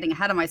I'm getting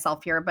ahead of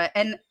myself here,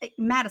 and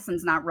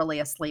Madison's not really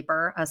a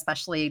sleeper,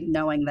 especially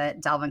knowing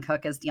that Dalvin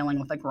Cook is dealing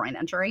with a groin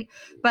injury.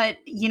 But,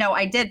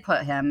 I did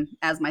put him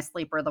as my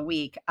sleeper of the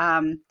week.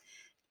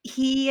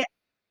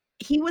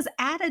 He was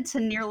added to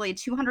nearly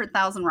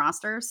 200,000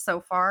 rosters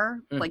so far,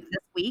 like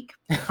this week,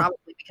 probably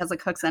because of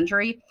Cook's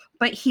injury.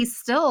 But he's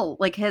still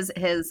like his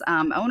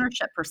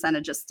ownership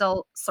percentage is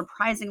still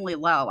surprisingly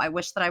low. I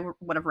wish that I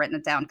would have written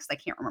it down because I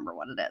can't remember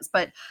what it is.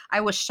 But I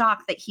was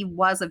shocked that he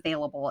was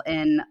available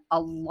in a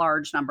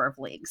large number of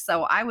leagues.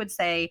 So I would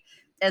say,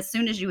 as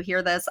soon as you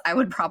hear this, I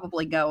would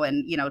probably go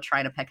and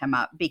try to pick him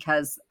up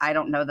because I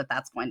don't know that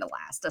that's going to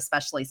last,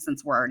 especially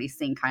since we're already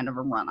seeing kind of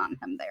a run on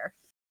him there.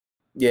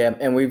 Yeah,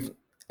 and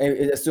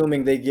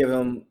assuming they give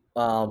him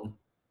a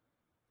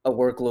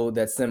workload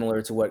that's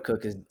similar to what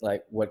Cook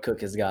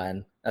has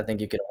gotten, I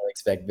think you can only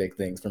expect big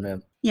things from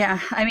him.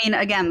 Yeah, I mean,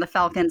 again, the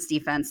Falcons'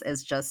 defense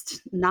is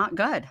just not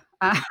good,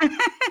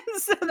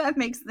 so that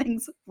makes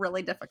things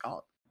really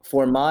difficult.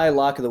 For my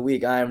lock of the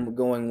week, I'm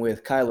going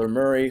with Kyler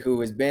Murray,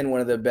 who has been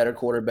one of the better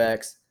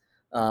quarterbacks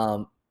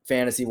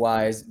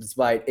fantasy-wise,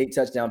 despite 8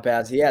 touchdown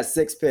passes. He has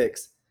 6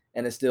 picks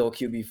and is still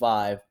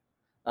QB5.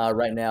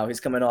 Right now, he's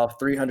coming off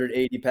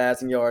 380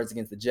 passing yards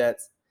against the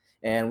Jets,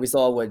 and we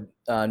saw what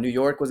New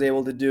York was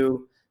able to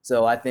do.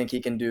 So I think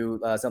he can do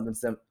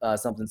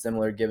something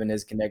similar, given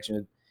his connection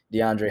with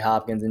DeAndre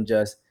Hopkins, and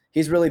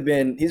he's really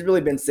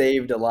been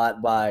saved a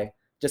lot by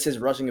just his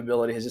rushing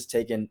ability. Has just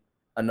taken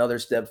another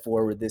step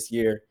forward this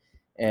year,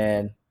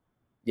 and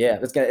yeah,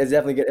 it's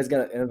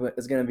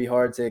gonna be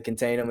hard to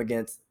contain him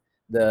against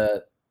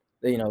the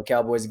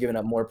Cowboys, giving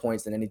up more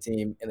points than any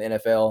team in the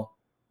NFL,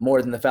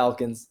 more than the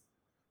Falcons.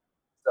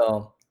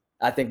 So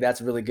I think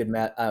that's a really good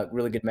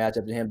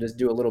matchup to him. Just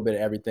do a little bit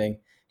of everything.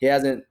 He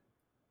hasn't.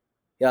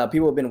 Yeah,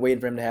 people have been waiting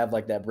for him to have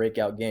like that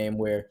breakout game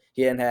where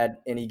he hadn't had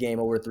any game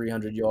over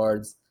 300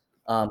 yards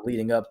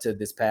leading up to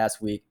this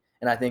past week.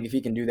 And I think if he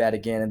can do that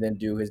again and then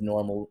do his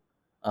normal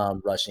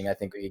rushing, I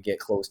think we could get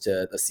close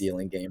to a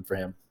ceiling game for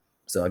him.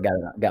 So I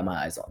got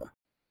my eyes on him.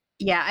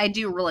 Yeah, I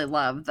do really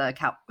love the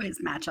Cowboys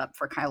matchup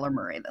for Kyler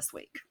Murray this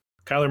week.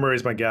 Kyler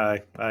Murray's my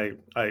guy.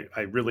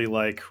 I really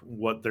like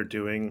what they're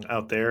doing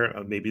out there.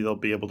 Maybe they'll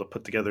be able to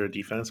put together a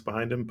defense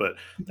behind him, but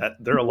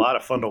they're a lot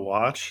of fun to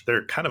watch.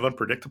 They're kind of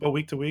unpredictable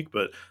week to week,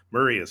 but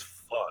Murray is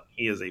fun.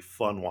 He is a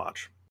fun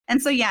watch.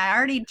 And so, yeah, I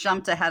already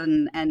jumped ahead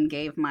and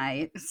gave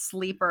my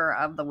sleeper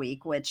of the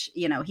week, which,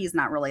 he's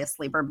not really a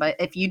sleeper. But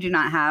if you do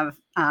not have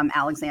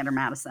Alexander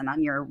Madison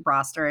on your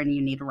roster and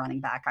you need a running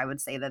back, I would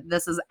say that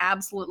this is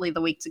absolutely the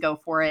week to go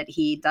for it.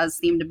 He does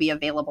seem to be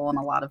available in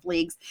a lot of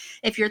leagues.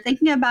 If you're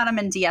thinking about him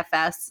in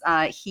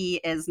DFS, he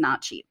is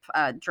not cheap.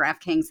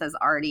 DraftKings has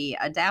already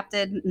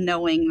adapted,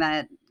 knowing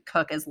that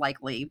Cook is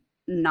likely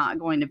not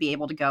going to be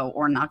able to go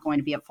or not going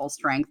to be at full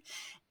strength.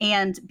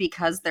 And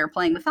because they're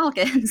playing the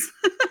Falcons,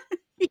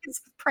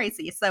 he's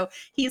pricey. So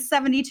he's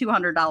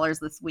 $7,200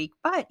 this week,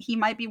 but he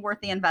might be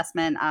worth the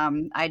investment.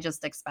 I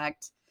just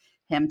expect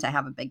him to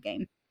have a big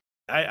game.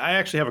 I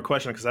actually have a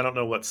question because I don't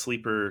know what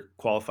sleeper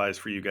qualifies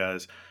for you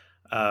guys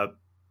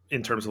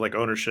in terms of like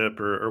ownership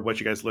or what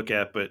you guys look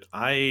at. But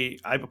I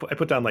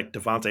put down like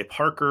Devontae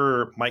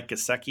Parker, Mike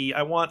Gesicki.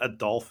 I want a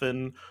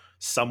Dolphin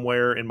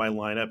somewhere in my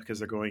lineup because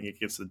they're going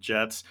against the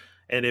Jets.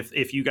 And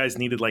if you guys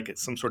needed like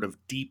some sort of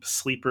deep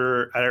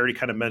sleeper, I already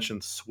kind of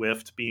mentioned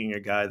Swift being a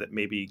guy that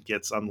maybe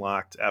gets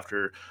unlocked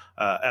after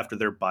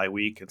their bye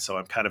week. And so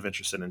I'm kind of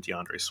interested in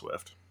DeAndre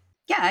Swift.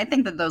 Yeah, I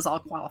think that those all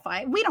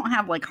qualify. We don't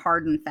have like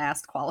hard and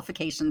fast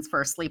qualifications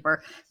for a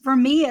sleeper. For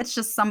me, it's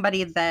just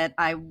somebody that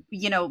I,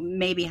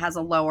 maybe has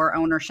a lower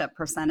ownership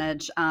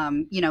percentage,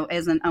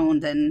 isn't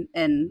owned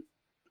in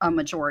a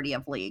majority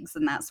of leagues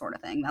and that sort of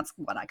thing. That's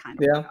what I kind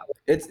of about.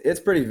 It's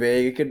pretty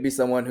vague. It could be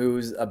someone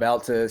who's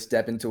about to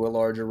step into a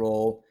larger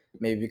role,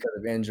 maybe because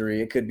of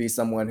injury. It could be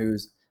someone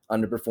who's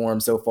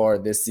underperformed so far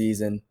this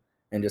season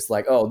and just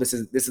like, oh, this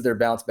is their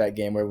bounce back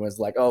game where everyone's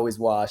like, oh, he's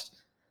washed.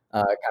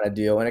 kind of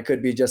deal. And it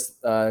could be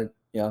just,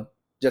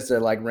 just a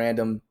like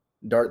random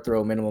dart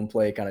throw minimum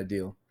play kind of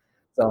deal.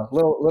 So a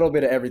little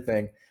bit of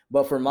everything.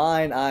 But for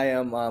mine, I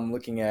am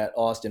looking at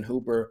Austin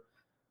Hooper,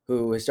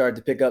 who has started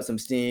to pick up some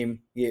steam.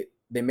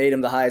 They made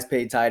him the highest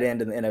paid tight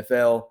end in the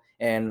NFL,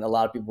 and a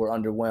lot of people were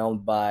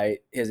underwhelmed by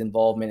his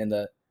involvement in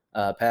the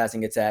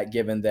passing attack,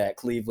 given that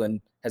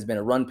Cleveland has been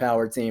a run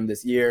power team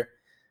this year.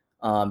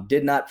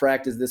 Did not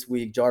practice this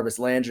week. Jarvis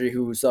Landry,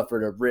 who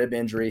suffered a rib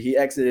injury, he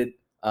exited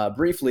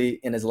briefly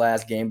in his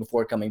last game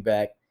before coming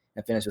back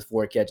and finished with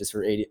 4 catches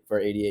for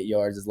 88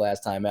 yards his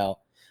last time out.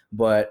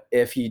 But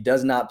if he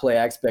does not play,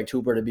 I expect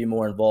Hooper to be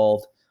more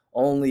involved.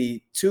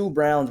 Only 2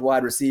 Browns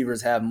wide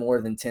receivers have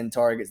more than 10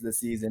 targets this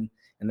season,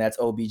 and that's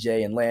OBJ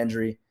and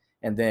Landry.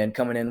 And then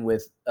coming in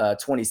with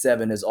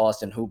 27 is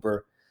Austin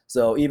Hooper.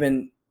 So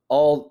even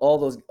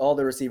all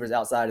the receivers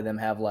outside of them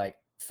have like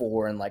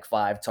 4 and like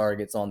 5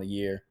 targets on the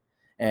year.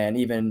 And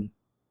even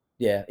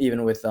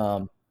with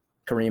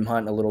Kareem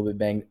Hunt a little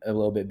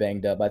bit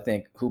banged up, I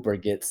think Hooper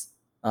gets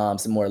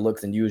some more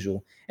looks than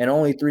usual. And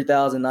only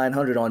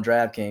 3,900 on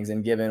DraftKings,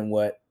 and given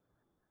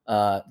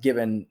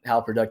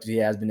how productive he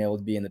has been able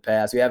to be in the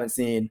past, we haven't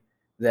seen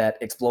that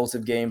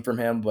explosive game from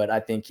him, but I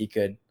think he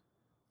could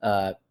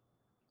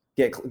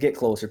get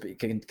closer,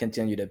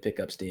 continue to pick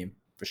up steam.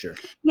 For sure.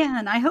 Yeah,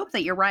 and I hope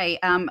that you're right.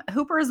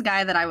 Hooper is a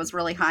guy that I was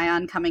really high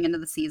on coming into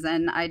the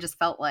season. I just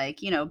felt like,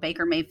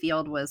 Baker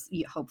Mayfield was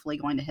hopefully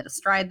going to hit a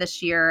stride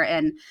this year,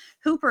 and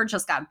Hooper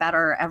just got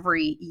better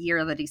every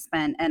year that he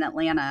spent in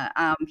Atlanta.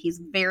 He's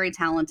very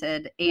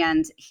talented,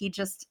 and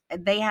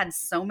they had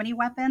so many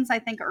weapons, I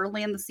think,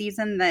 early in the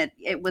season that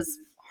it was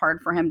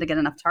hard for him to get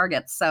enough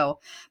targets. So,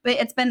 but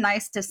it's been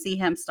nice to see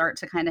him start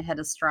to kind of hit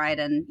a stride,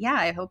 and yeah,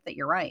 I hope that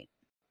you're right.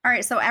 All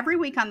right, so every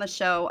week on the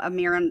show,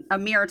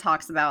 Amir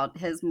talks about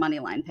his money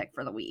line pick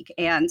for the week,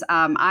 and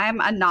I'm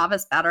a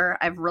novice bettor.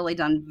 I've really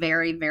done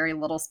very, very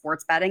little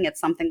sports betting. It's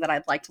something that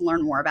I'd like to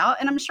learn more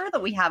about, and I'm sure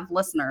that we have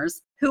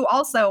listeners who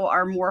also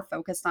are more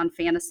focused on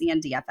fantasy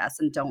and DFS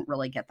and don't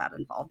really get that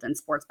involved in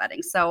sports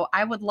betting. So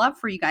I would love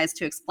for you guys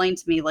to explain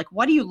to me, like,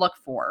 what do you look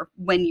for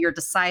when you're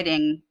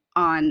deciding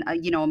on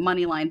a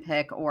money line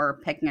pick or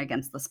picking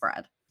against the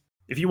spread?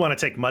 If you want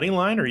to take money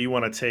line, or you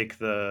want to take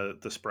the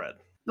spread?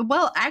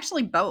 Well,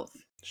 actually, both.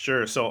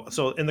 Sure.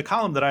 So in the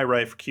column that I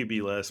write for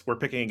QB List, we're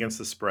picking against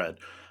the spread.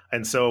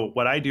 And so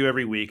what I do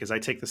every week is I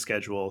take the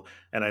schedule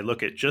and I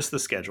look at just the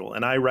schedule,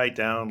 and I write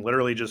down,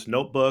 literally just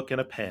notebook and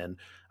a pen.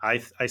 I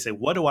say,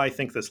 what do I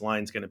think this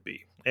line's going to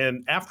be?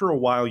 And after a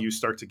while, you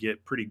start to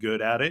get pretty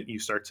good at it. You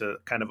start to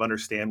kind of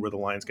understand where the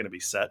line's going to be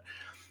set.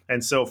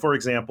 And so, for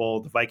example,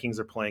 the Vikings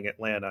are playing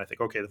Atlanta. I think,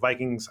 okay, the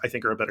Vikings, I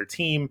think, are a better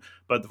team,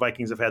 but the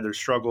Vikings have had their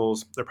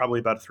struggles. They're probably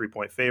about a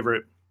 3-point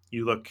favorite.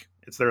 You look,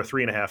 they're a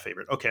 3.5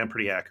 favorite. Okay, I'm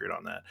pretty accurate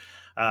on that.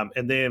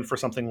 And then for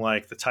something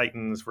like the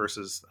Titans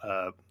versus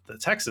the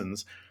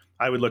Texans,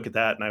 I would look at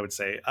that and I would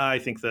say, I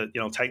think that,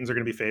 Titans are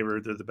going to be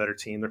favored. They're the better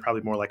team. They're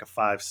probably more like a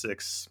 5,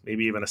 6,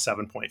 maybe even a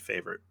 7-point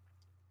favorite.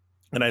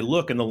 And I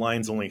look and the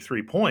line's only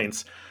 3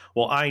 points.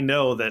 Well, I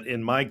know that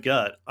in my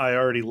gut, I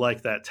already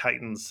like that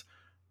Titans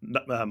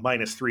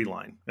 -3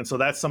 line. And so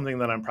that's something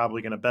that I'm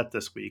probably going to bet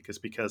this week, is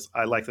because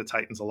I like the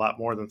Titans a lot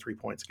more than 3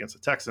 points against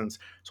the Texans.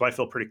 So I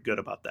feel pretty good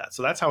about that.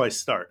 So that's how I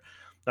start.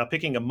 Now,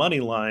 picking a money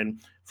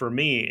line, for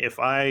me, if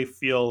I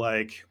feel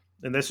like,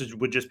 and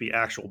would just be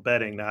actual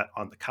betting, not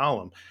on the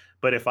column,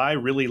 but if I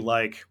really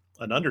like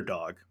an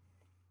underdog,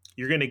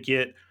 you're going to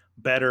get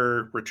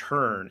better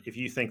return if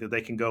you think that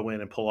they can go in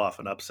and pull off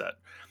an upset.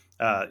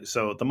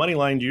 So the money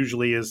line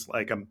usually is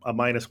like a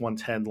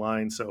 -110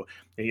 line. So,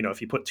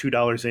 if you put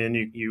 $2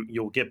 in,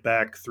 you'll get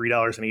back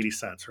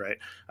 $3.80, right?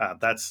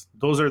 That's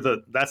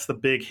the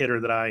big hitter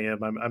that I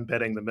am. I'm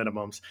betting the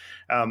minimums.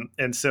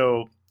 And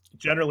so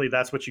generally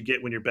that's what you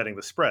get when you're betting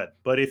the spread.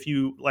 But if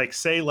you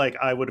say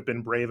I would have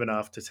been brave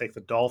enough to take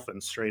the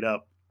Dolphins straight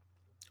up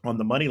on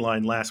the money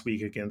line last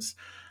week against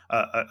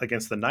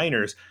the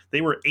Niners, they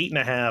were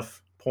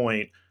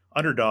 8.5-point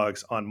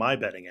underdogs on my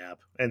betting app.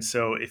 And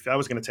so if I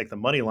was going to take the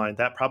money line,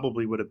 that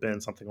probably would have been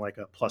something like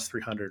a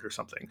 +300 or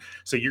something.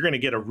 So you're going to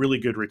get a really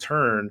good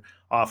return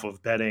off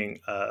of betting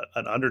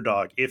an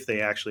underdog if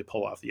they actually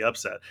pull off the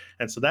upset.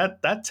 And so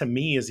that to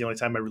me is the only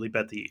time I really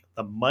bet the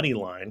money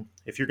line.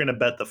 If you're going to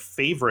bet the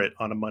favorite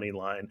on a money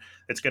line,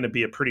 it's going to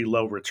be a pretty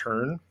low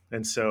return.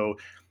 And so,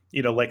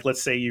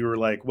 let's say you were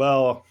like,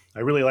 well, I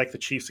really like the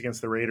Chiefs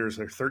against the Raiders.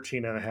 They're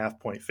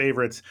 13.5-point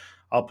favorites.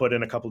 I'll put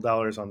in a couple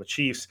dollars on the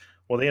Chiefs.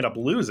 Well, they end up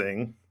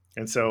losing.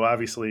 And so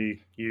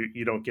obviously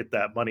you don't get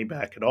that money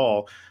back at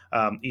all,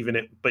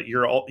 but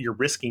you're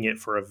risking it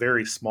for a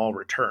very small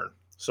return.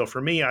 So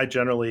for me, I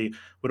generally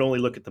would only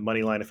look at the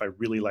money line if I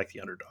really like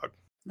the underdog.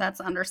 That's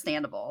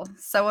understandable.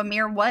 So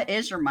Amir, what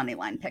is your money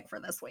line pick for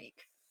this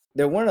week?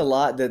 There weren't a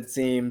lot that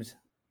seemed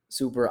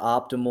super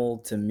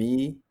optimal to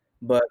me,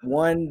 but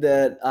one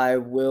that I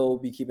will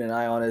be keeping an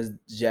eye on is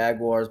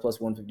Jaguars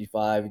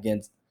 +155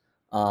 against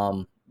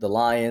the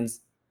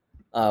Lions.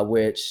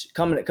 Which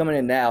coming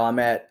in now, I'm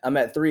at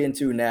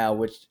 3-2 now,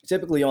 which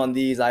typically on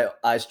these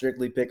I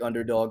strictly pick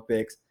underdog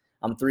picks.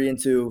 I'm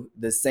 3-2.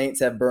 The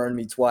Saints have burned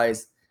me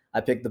twice.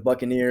 I picked the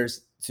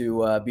Buccaneers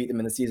to beat them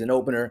in the season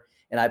opener,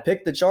 and I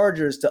picked the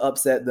Chargers to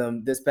upset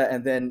them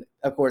and then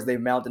of course they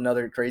mount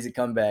another crazy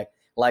comeback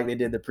like they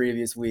did the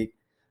previous week.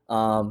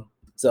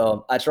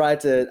 So I tried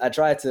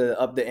to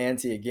up the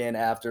ante again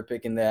after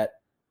picking that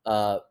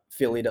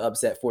Philly to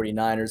upset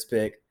 49ers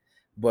pick,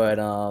 but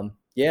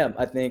yeah,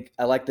 I think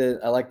I like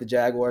the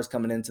Jaguars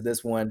coming into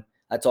this one.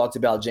 I talked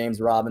about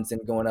James Robinson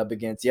going up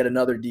against yet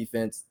another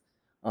defense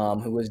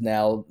who is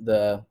now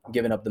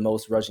giving up the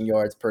most rushing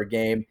yards per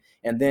game.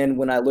 And then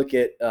when I look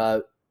at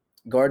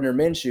Gardner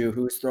Minshew,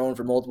 who's thrown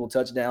for multiple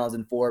touchdowns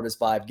in 4 of his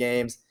 5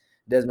 games,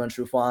 Desmond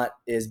Trufant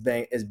is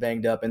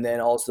banged up, and then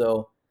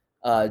also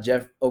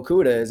Jeff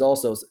Okudah is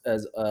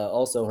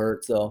also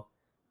hurt. So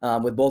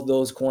with both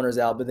those corners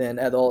out, but then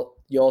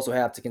you also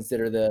have to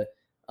consider the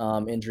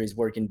injuries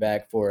working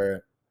back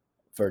for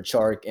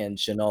Chark and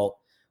Shenault.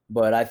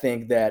 But I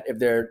think that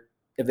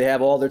if they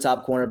have all their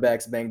top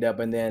cornerbacks banged up,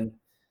 and then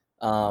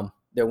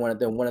they're one of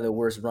the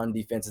worst run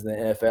defenses in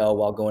the NFL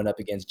while going up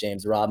against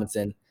James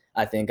Robinson,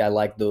 I think I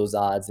like those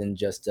odds and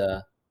just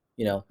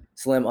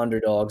slim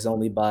underdogs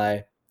only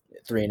by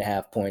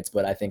 3.5 points.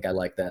 But I think I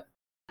like that.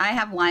 I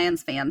have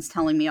Lions fans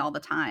telling me all the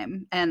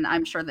time, and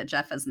I'm sure that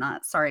Jeff is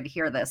not sorry to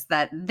hear this,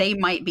 that they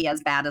might be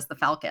as bad as the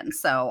Falcons.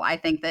 So I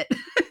think that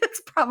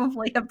it's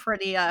probably a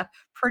pretty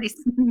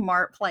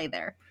smart play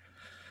there.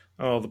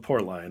 Oh, the poor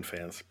Lion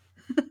fans.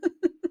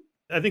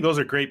 I think those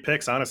are great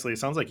picks, honestly. It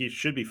sounds like you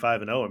should be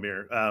 5-0,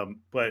 Amir.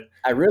 But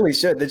I really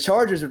should. The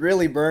Chargers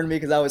really burned me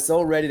because I was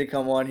so ready to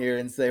come on here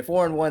and say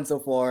 4-1 so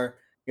far.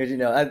 Because,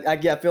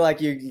 I feel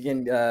like you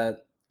can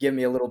give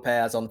me a little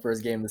pass on the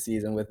first game of the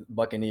season with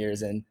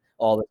Buccaneers and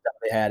all the stuff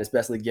they had,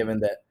 especially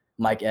given that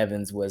Mike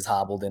Evans was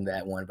hobbled in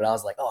that one. But I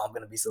was like, oh, I'm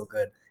going to be so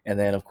good. And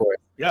then, of course.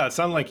 Yeah, it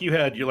sounded like you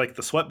had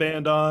the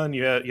sweatband on,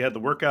 you had the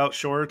workout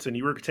shorts, and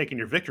you were taking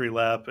your victory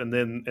lap, and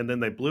then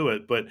they blew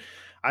it. But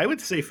I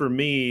would say for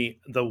me,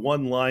 the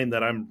one line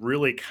that I'm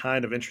really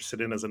kind of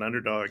interested in as an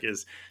underdog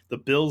is the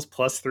Bills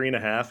plus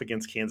 3.5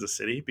 against Kansas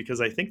City, because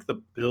I think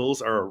the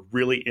Bills are a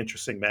really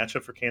interesting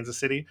matchup for Kansas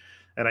City.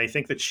 And I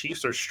think the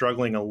Chiefs are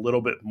struggling a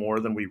little bit more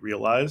than we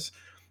realize.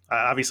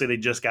 Obviously, they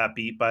just got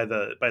beat by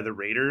the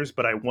Raiders,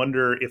 but I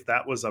wonder if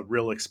that was a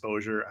real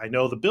exposure. I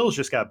know the Bills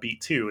just got beat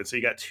too, and so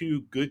you got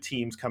 2 good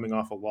teams coming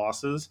off of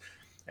losses.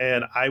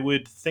 And I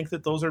would think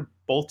that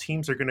both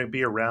teams are going to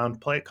be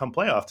around come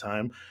playoff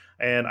time.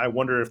 And I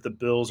wonder if the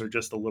Bills are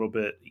just a little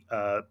bit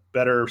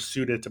better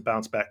suited to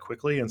bounce back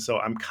quickly. And so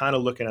I'm kind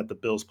of looking at the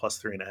Bills plus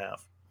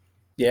 3.5.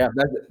 Yeah,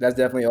 that's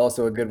definitely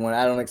also a good one.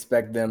 I don't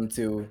expect them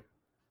to.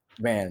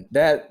 Man,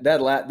 that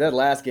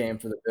last game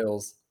for the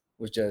Bills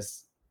was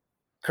just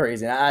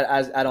crazy.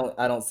 I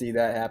don't see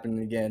that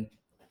happening again.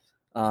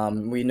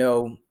 We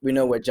know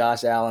what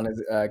Josh Allen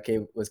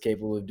was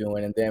capable of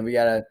doing, and then we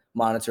gotta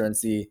monitor and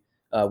see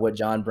what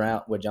John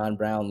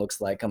Brown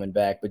looks like coming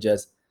back. But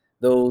just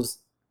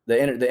the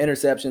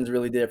interceptions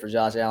really did it for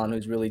Josh Allen,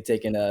 who's really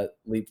taken a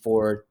leap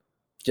forward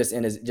just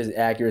in his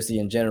accuracy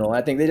in general.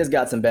 I think they just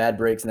got some bad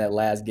breaks in that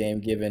last game.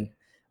 Given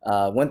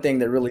one thing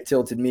that really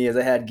tilted me is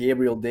I had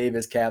Gabriel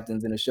Davis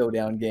captains in a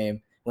showdown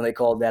game when they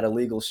called that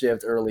illegal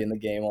shift early in the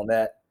game on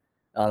that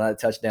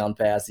touchdown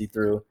pass he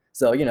threw.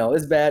 So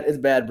it's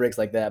bad breaks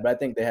like that. But I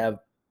think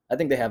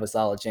they have a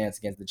solid chance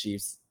against the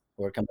Chiefs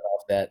who are coming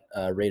off that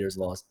Raiders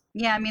loss.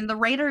 Yeah, I mean, the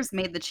Raiders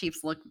made the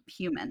Chiefs look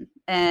human,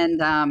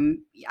 and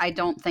I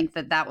don't think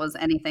that was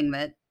anything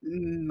that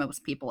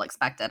most people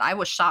expected. I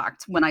was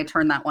shocked when I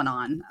turned that one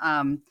on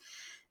and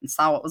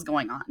saw what was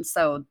going on.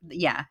 So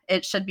yeah,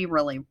 it should be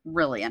really,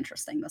 really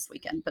interesting this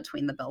weekend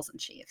between the Bills and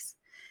Chiefs.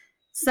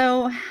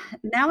 So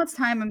now it's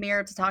time,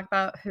 Amir, to talk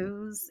about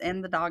who's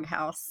in the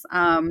doghouse.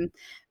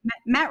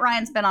 Matt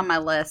Ryan's been on my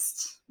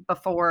list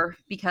before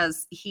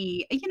because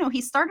he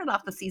started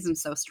off the season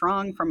so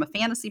strong from a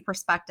fantasy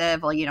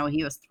perspective. Well,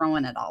 he was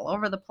throwing it all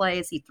over the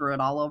place. He threw it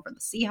all over the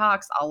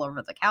Seahawks, all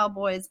over the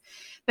Cowboys,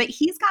 but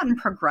he's gotten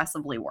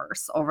progressively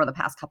worse over the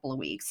past couple of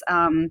weeks.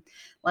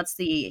 Let's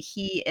see.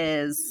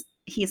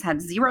 He's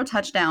had 0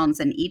 touchdowns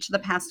in each of the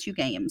past 2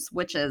 games,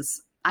 which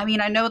is, I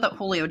mean, I know that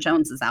Julio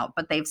Jones is out,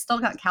 but they've still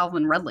got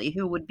Calvin Ridley,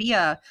 who would be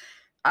the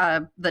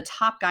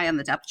top guy on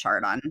the depth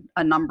chart on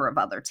a number of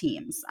other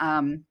teams.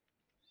 And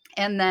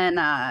then,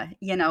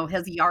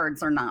 his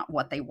yards are not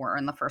what they were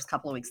in the first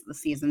couple of weeks of the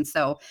season.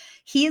 So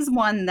he's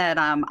one that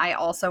I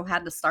also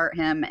had to start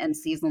him in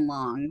season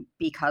long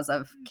because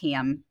of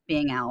Cam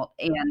being out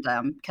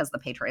and because the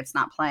Patriots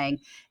not playing.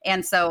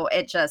 And so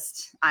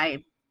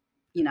I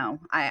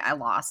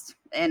lost,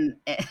 and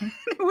it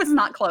was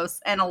not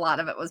close. And a lot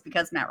of it was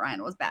because Matt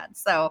Ryan was bad.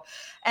 So,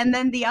 and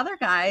then the other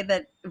guy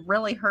that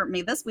really hurt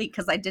me this week,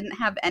 because I didn't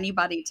have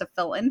anybody to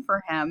fill in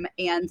for him.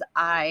 And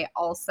I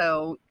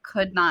also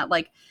could not,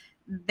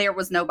 there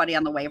was nobody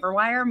on the waiver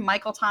wire.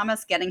 Michael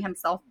Thomas getting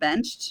himself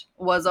benched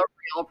was a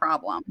real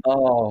problem.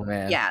 Oh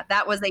man. Yeah,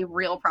 that was a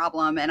real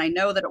problem. And I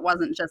know that it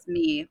wasn't just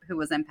me who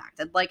was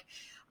impacted.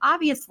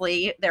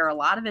 Obviously, there are a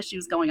lot of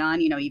issues going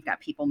on. You've got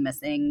people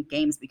missing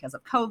games because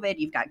of COVID.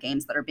 You've got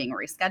games that are being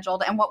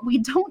rescheduled. And what we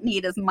don't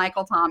need is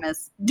Michael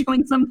Thomas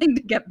doing something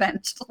to get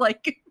benched.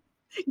 Like,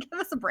 give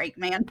us a break,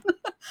 man.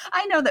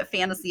 I know that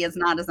fantasy is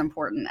not as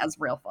important as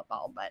real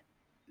football, but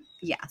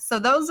yeah. So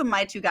those are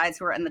my two guys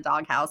who are in the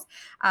doghouse.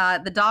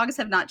 The dogs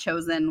have not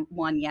chosen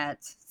one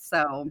yet.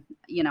 So,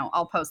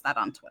 I'll post that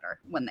on Twitter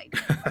when they do.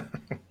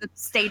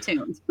 Stay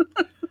tuned.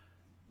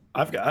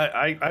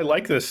 I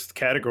like this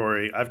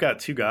category. I've got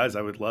two guys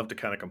I would love to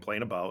kind of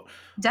complain about.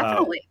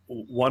 Definitely.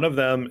 One of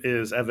them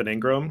is Evan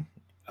Ingram.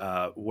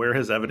 Where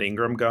has Evan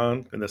Ingram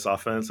gone in this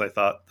offense? I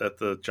thought that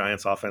the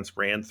Giants offense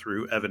ran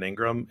through Evan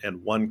Ingram,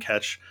 and one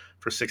catch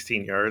for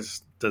 16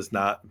 yards does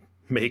not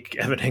make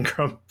Evan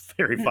Ingram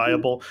very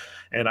viable.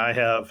 And I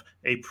have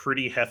a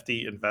pretty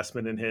hefty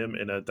investment in him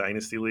in a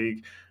dynasty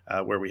league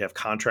where we have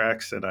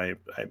contracts, and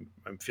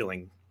I'm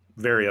feeling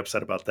very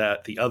upset about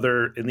that. The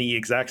other, in the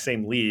exact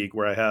same league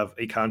where I have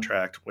a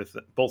contract with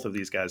both of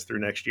these guys through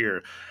next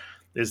year,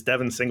 is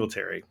Devin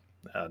Singletary.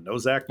 No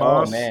Zach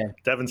Moss. Oh, man.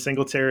 Devin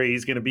Singletary,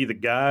 he's going to be the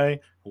guy.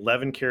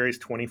 11 carries,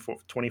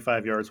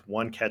 25 yards,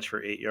 one catch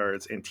for 8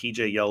 yards. And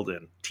TJ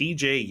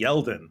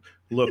Yeldon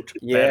looked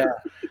better.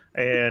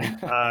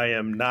 And I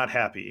am not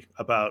happy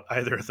about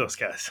either of those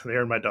guys.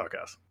 They're in my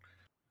doghouse.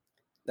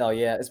 Oh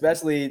yeah,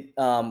 especially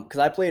because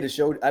I played a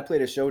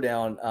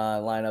showdown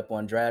lineup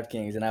on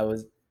DraftKings, and I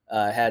was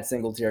had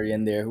Singletary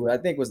in there, who I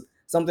think was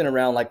something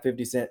around like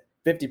 50%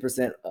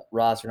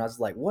 roster, and I was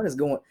like, what is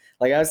going?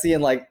 Like I was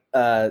seeing like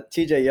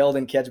TJ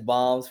Yeldon catch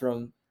bombs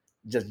from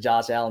just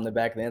Josh Allen in the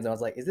back of the end zone. I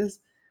was like, is this?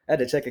 I had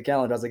to check a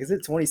calendar. I was like, is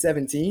it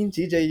 2017?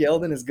 TJ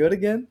Yeldon is good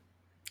again.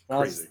 I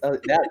was,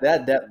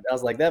 that I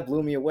was like, that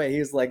blew me away. He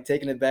was like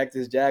taking it back to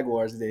his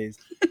Jaguars days,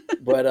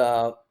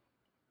 but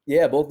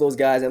yeah, both those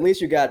guys. At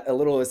least you got a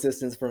little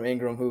assistance from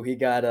Ingram, who he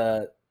got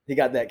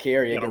that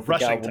carry against the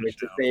Cowboys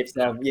to save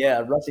some.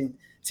 Yeah, rushing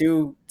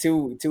two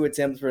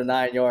attempts for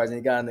 9 yards, and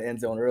he got in the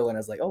end zone early. And I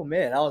was like, oh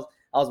man, I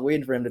was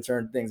waiting for him to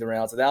turn things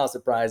around. So that was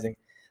surprising.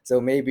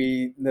 So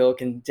maybe they'll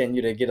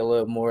continue to get a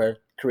little more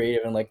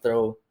creative and like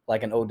throw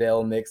like an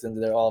Odell mix into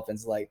their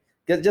offense, like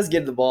just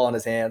get the ball in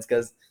his hands,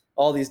 because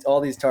all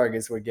these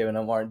targets we're giving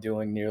him aren't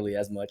doing nearly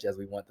as much as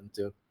we want them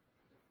to,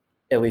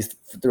 at least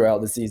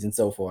throughout the season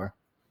so far.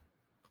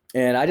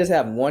 And I just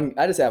have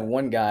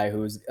one guy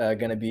who's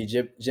going to be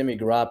Jimmy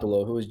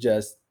Garoppolo, who's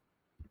just,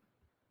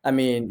 I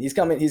mean, he's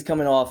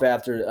coming off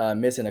after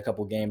missing a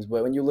couple games,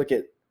 but when you look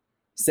at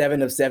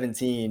 7 of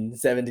 17,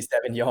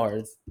 77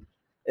 yards,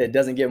 it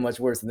doesn't get much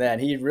worse than that.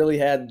 And he really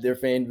had their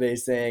fan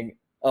base saying,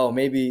 oh,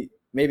 maybe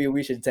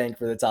we should tank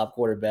for the top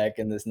quarterback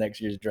in this next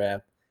year's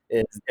draft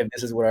if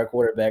this is what our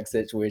quarterback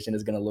situation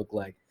is going to look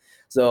like.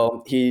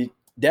 So he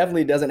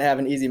definitely doesn't have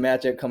an easy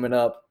matchup coming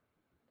up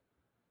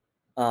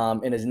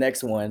in his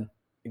next one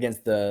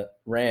against the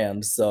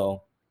Rams.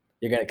 So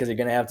you're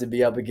gonna have to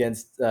be up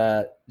against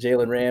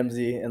Jalen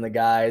Ramsey and the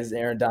guys,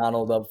 Aaron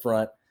Donald up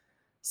front.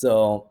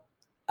 So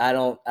I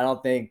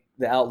don't think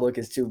the outlook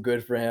is too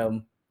good for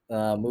him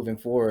moving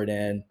forward.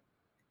 And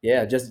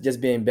yeah,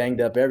 just being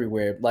banged up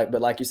everywhere.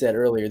 But like you said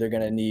earlier, they're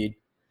gonna need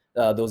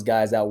those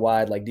guys out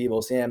wide, like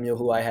Deebo Samuel,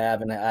 who I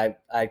have, and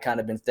I kind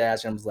of been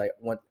stashing. I was like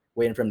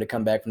waiting for him to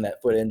come back from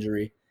that foot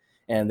injury,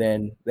 and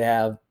then they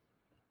have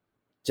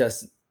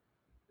just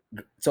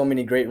so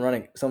many great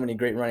running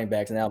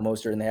backs and now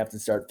Mostert, and they have to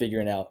start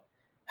figuring out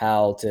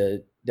how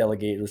to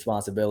delegate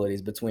responsibilities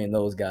between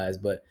those guys.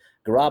 But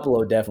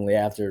Garoppolo definitely,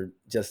 after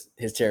just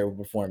his terrible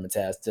performance,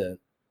 have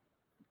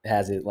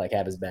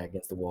his back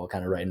against the wall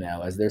kind of right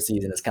now, as their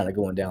season is kind of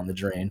going down the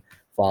drain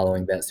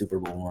following that Super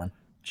Bowl run.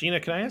 Gina,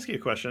 can I ask you a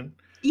question?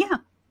 Yeah.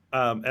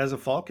 As a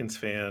Falcons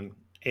fan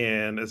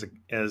and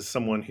as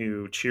someone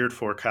who cheered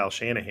for Kyle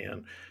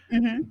Shanahan,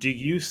 do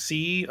you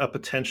see a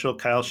potential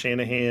Kyle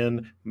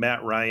Shanahan,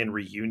 Matt Ryan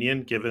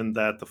reunion, given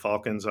that the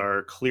Falcons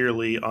are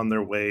clearly on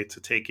their way to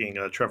taking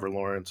Trevor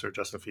Lawrence or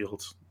Justin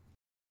Fields?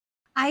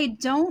 I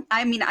don't.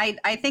 I mean,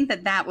 I think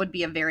that would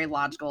be a very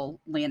logical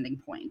landing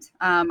point.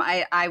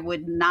 I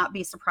would not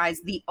be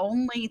surprised. The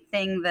only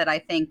thing that I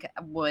think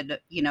would,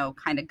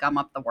 kind of gum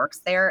up the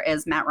works there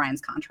is Matt Ryan's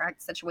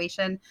contract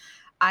situation.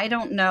 I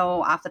don't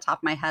know off the top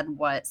of my head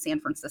what San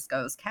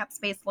Francisco's cap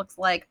space looks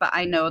like, but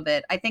I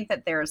think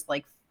that there's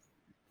like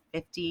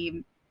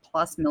 50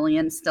 plus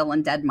million still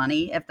in dead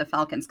money if the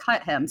Falcons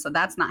cut him. So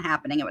that's not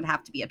happening. It would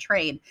have to be a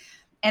trade.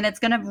 And it's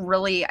going to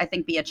really, I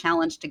think, be a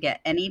challenge to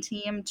get any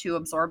team to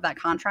absorb that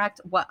contract.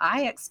 What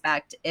I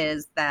expect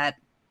is that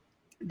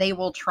they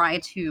will try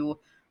to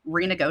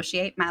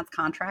renegotiate Matt's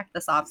contract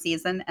this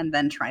offseason and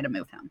then try to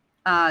move him.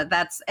 I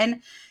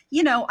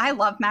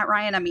love Matt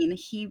Ryan. I mean,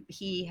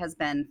 he has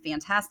been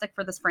fantastic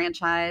for this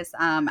franchise.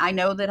 I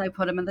know that I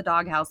put him in the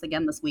doghouse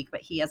again this week,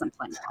 but he hasn't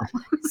played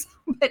well.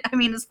 But I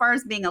mean, as far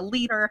as being a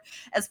leader,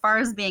 as far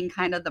as being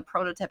kind of the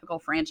prototypical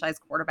franchise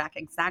quarterback,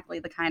 exactly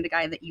the kind of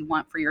guy that you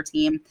want for your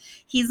team,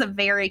 he's a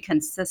very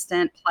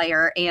consistent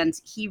player, and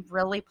he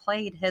really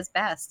played his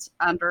best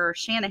under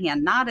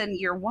Shanahan, not in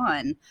year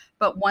one,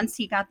 but once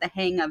he got the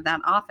hang of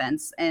that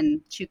offense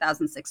in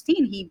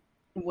 2016, he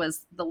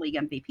was the league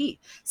MVP.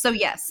 So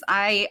yes,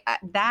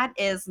 that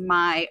is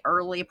my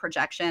early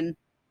projection.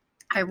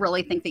 I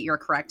really think that you're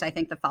correct. I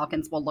think the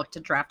Falcons will look to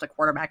draft a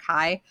quarterback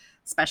high,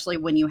 especially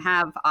when you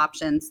have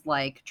options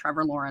like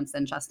Trevor Lawrence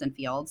and Justin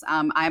Fields.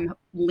 I'm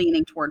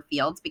leaning toward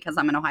Fields because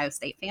I'm an Ohio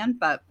State fan,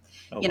 but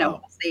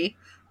we'll see.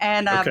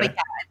 And Okay. but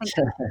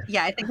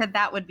I think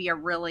that would be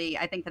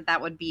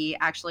that would be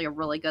actually a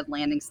really good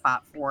landing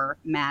spot for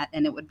Matt,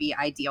 and it would be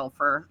ideal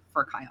for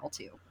Kyle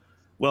too.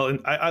 Well,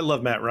 and I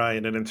love Matt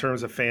Ryan, and in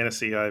terms of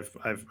fantasy, I've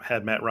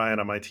had Matt Ryan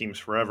on my teams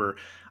forever.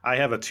 I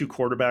have a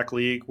 2-quarterback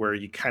league where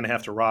you kind of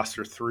have to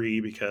roster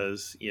 3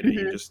 because you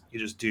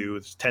just do.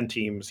 It's 10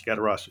 teams, you got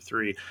to roster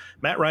 3.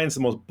 Matt Ryan's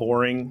the most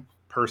boring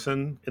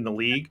person in the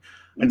league,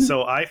 and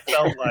so I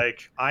felt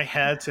like I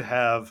had to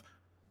have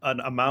an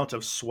amount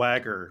of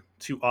swagger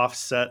to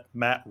offset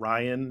Matt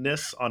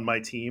Ryan-ness on my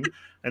team.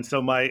 And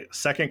so my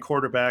second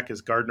quarterback is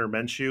Gardner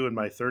Minshew, and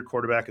my third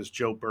quarterback is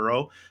Joe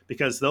Burrow,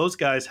 because those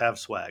guys have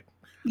swag.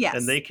 Yes.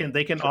 And they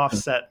can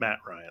offset Matt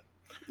Ryan.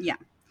 Yeah.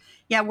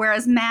 Yeah.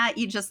 Whereas Matt,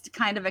 you just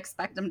kind of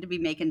expect him to be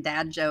making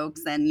dad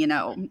jokes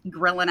and,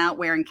 grilling out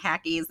wearing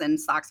khakis and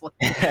socks with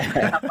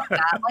stuff like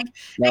that.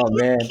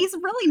 Like, he's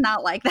really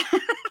not like that in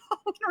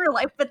real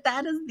life, but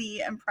that is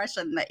the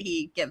impression that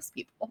he gives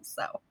people.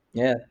 So.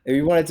 Yeah. If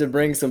you wanted to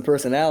bring some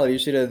personality, you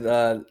should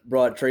have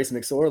brought Trace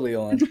McSorley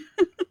on.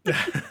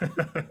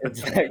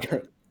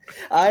 Exactly.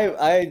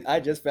 I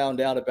just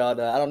found out about,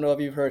 I don't know if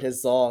you've heard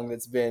his song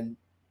that's been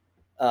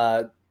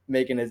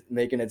making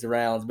its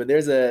rounds, but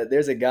there's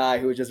a guy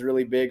who was just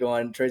really big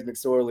on Trace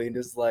McSorley, and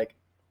just like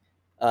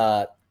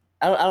I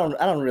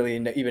don't really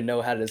even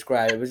know how to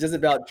describe it. It was just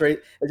about Trace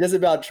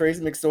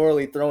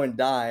McSorley throwing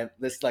dimes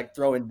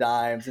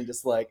and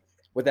just like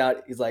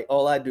he's like,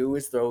 all I do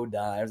is throw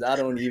dimes, I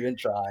don't even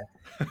try.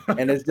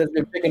 And it's just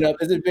been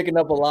picking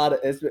up a lot of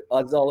it's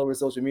all over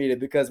social media,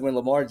 because when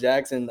Lamar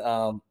Jackson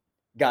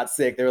got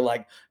sick, they were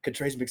like, could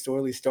Trace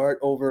McSorley start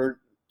over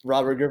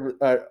Robert Griffin,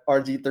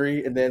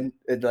 RG3, and then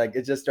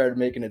it just started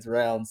making its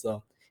rounds.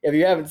 So if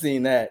you haven't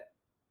seen that,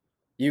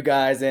 you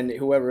guys and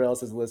whoever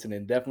else is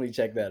listening, definitely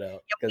check that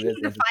out. Yeah, we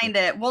need to find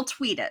it. We'll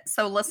tweet it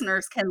so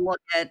listeners can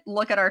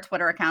look at our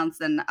Twitter accounts,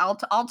 and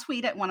I'll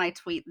tweet it when I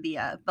tweet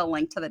the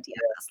link to the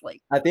DFS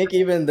league. I think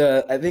even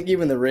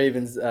the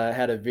Ravens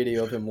had a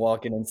video of him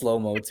walking in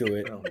slow-mo to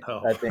it. Oh,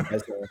 no. I think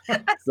that's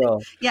it. So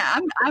yeah,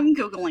 I'm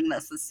Googling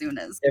this as soon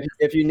as.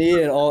 If you need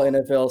an all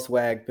NFL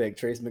swag pick,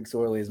 Trace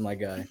McSorley is my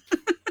guy.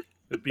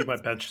 It'd be my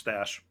bench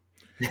stash.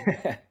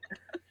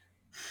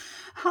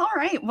 All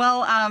right.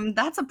 Well,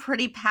 that's a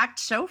pretty packed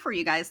show for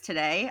you guys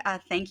today.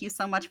 Thank you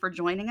so much for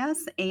joining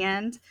us.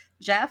 And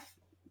Jeff,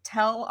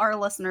 tell our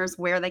listeners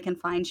where they can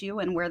find you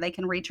and where they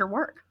can read your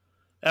work.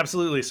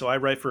 Absolutely. So I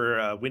write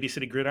for Windy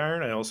City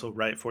Gridiron. I also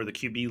write for the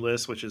QB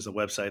List, which is a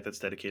website that's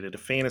dedicated to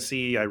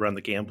fantasy. I run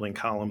the gambling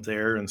column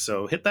there. And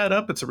so hit that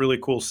up. It's a really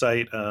cool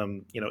site.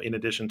 In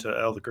addition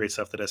to all the great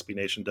stuff that SB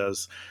Nation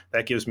does,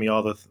 that gives me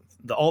all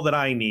that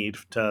I need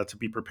to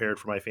be prepared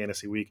for my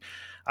fantasy week.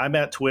 I'm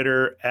at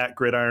Twitter at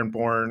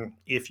GridironBorn.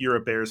 If you're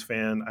a Bears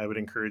fan, I would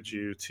encourage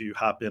you to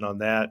hop in on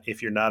that.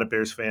 If you're not a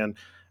Bears fan,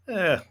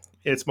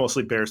 it's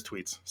mostly Bears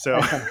tweets. So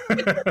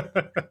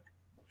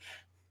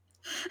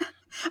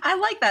I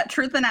like that.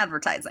 Truth in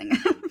advertising.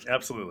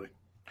 Absolutely.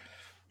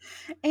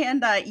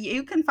 And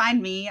you can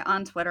find me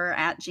on Twitter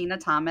at Gina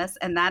Thomas,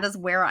 and that is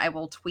where I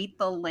will tweet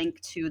the link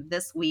to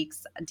this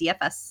week's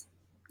DFS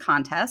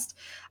contest.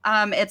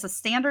 It's a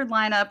standard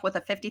lineup with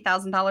a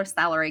 $50,000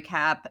 salary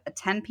cap,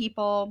 10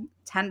 people,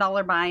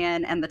 $10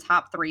 buy-in, and the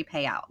top 3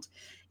 payout.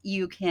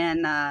 You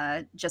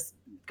can just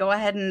go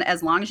ahead and,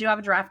 as long as you have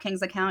a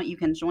DraftKings account, you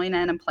can join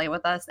in and play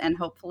with us. And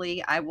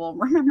hopefully I will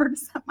remember to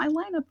set my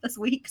lineup this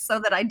week so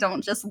that I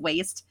don't just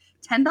waste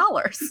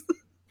 $10.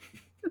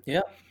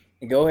 Yeah.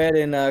 Go ahead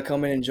and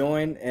come in and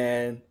join.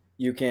 And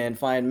you can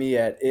find me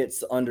at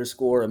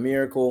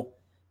its_a_miracle,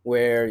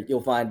 where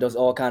you'll find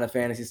all kind of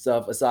fantasy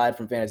stuff aside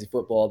from fantasy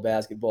football,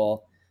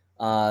 basketball,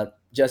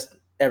 just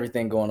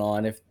everything going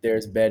on. If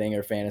there's betting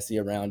or fantasy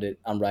around it,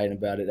 I'm writing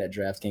about it at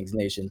DraftKings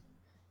Nation.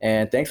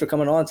 And thanks for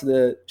coming on to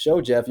the show,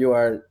 Jeff. You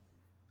are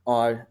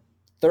our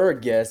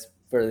third guest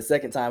for the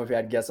second time we've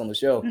had guests on the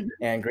show,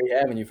 and great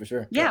having you for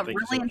sure. Yeah,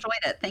 really enjoyed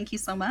it. Thank you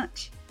so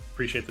much.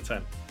 Appreciate the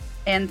time.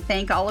 And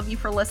thank all of you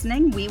for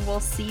listening. We will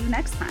see you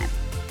next time.